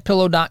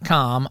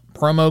MyPillow.com,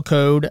 promo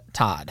code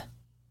TODD.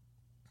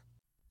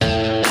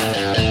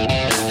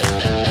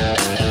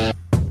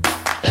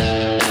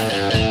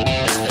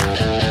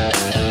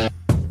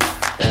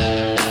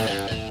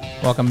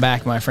 Welcome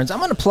back, my friends. I'm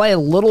going to play a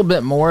little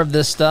bit more of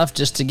this stuff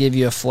just to give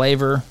you a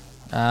flavor.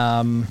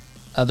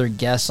 Other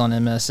guests on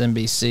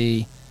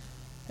MSNBC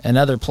and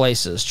other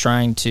places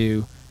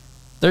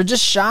they're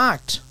just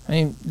shocked. I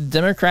mean,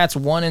 Democrats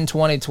won in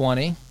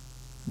 2020.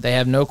 They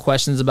have no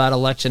questions about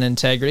election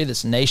integrity.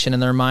 This nation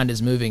in their mind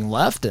is moving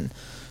left, and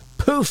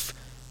poof,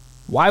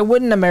 why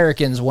wouldn't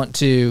Americans want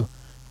to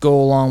go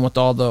along with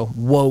all the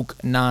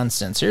woke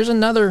nonsense? Here's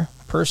another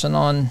person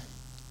on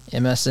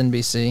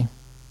MSNBC.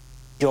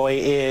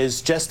 Joy,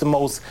 is just the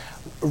most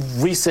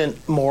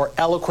recent, more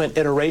eloquent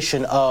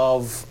iteration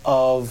of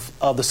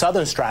the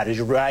Southern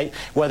strategy, right?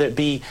 Whether it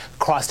be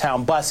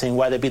crosstown busing,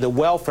 whether it be the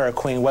welfare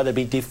queen, whether it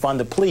be defund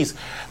the police.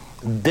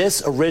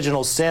 This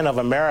original sin of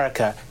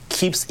America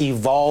keeps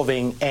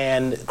evolving,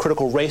 and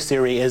critical race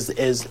theory is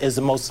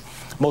the most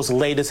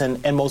latest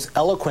and most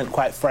eloquent,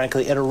 quite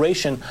frankly,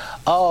 iteration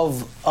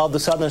of the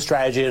Southern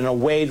strategy, in a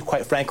way,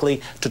 quite frankly,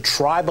 to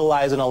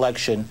tribalize an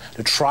election,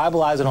 to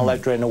tribalize an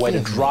electorate in a way to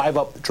drive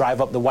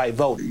up the white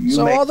vote.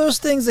 So all those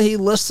things that he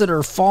listed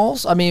are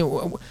false? I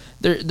mean,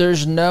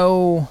 there's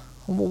no...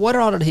 What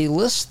all did he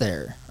list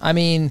there? I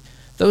mean,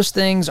 those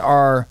things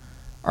are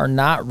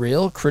not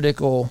real.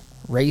 Critical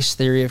race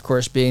theory, of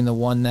course, being the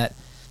one that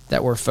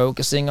we're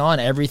focusing on.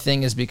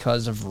 Everything is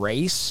because of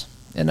race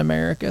in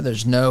America.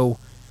 There's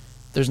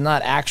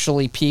not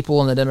actually people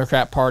in the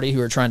Democrat Party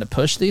who are trying to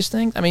push these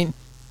things. I mean,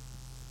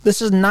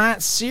 this is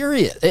not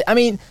serious. I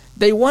mean,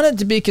 they want it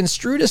to be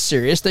construed as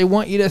serious. They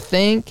want you to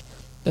think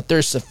that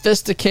they're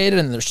sophisticated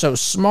and they're so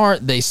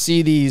smart. They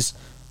see these,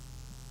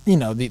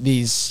 they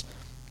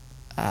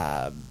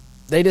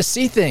just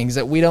see things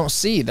that we don't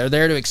see. They're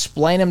there to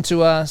explain them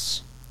to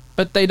us,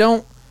 but they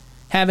don't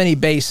have any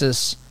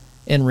basis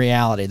in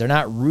reality. They're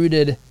not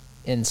rooted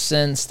in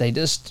sense. They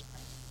just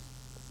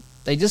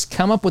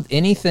come up with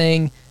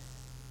anything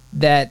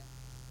that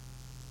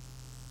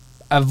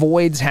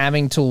avoids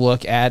having to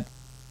look at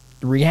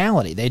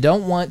reality. They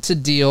don't want to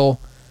deal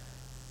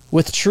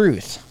with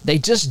truth. They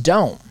just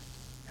don't.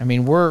 I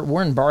mean,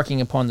 we're embarking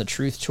upon the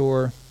truth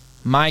tour.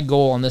 My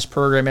goal on this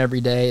program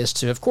every day is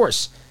to, of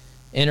course,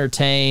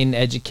 entertain,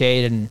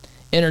 educate, and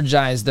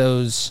energize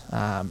those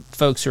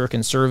folks who are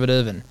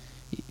conservative and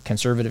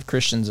conservative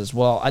Christians as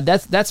well.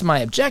 That's my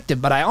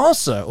objective, but I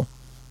also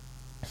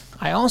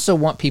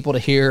want people to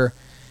hear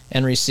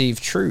and receive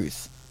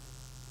truth.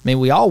 I mean,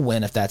 we all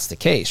win if that's the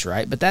case,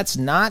 right? But that's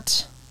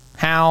not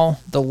how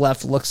the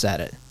left looks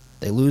at it.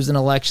 They lose an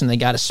election, they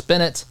got to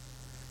spin it,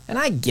 and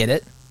I get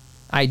it.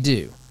 I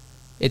do.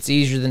 It's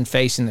easier than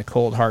facing the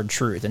cold, hard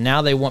truth. And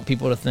now they want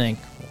people to think,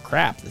 well,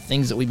 crap, the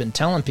things that we've been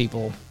telling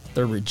people,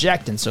 they're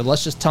rejecting, so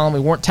let's just tell them we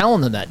weren't telling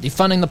them that.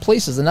 Defunding the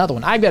police is another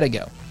one. I got to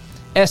go.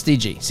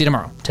 SDG. See you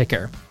tomorrow. Take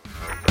care.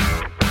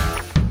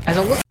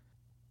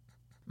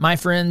 My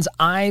friends,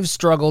 I've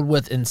struggled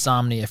with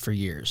insomnia for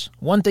years.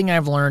 One thing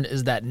I've learned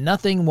is that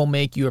nothing will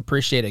make you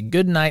appreciate a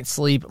good night's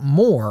sleep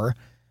more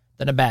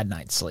than a bad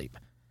night's sleep.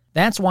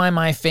 That's why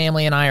my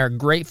family and I are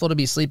grateful to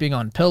be sleeping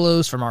on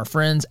pillows from our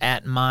friends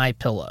at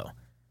MyPillow.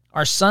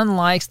 Our son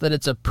likes that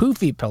it's a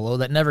poofy pillow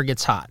that never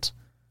gets hot.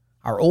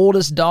 Our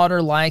oldest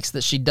daughter likes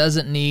that she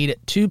doesn't need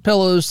 2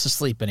 pillows to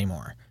sleep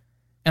anymore.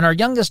 And our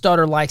youngest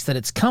daughter likes that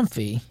it's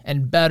comfy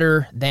and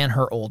better than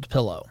her old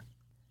pillow.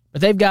 But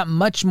they've got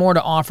much more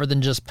to offer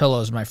than just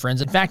pillows, my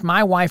friends. In fact,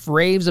 my wife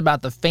raves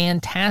about the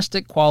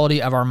fantastic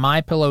quality of our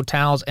MyPillow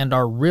towels and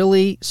our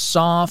really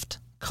soft,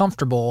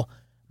 comfortable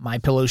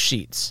MyPillow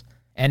sheets.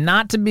 And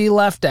not to be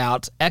left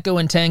out, Echo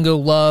and Tango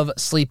love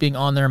sleeping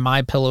on their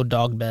MyPillow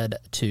dog bed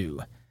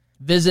too.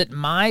 Visit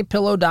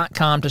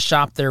MyPillow.com to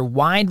shop their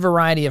wide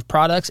variety of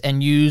products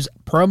and use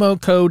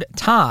promo code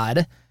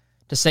TODD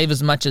to save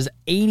as much as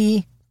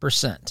 80%.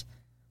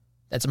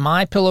 That's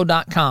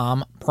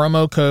MyPillow.com,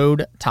 promo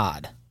code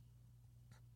TODD.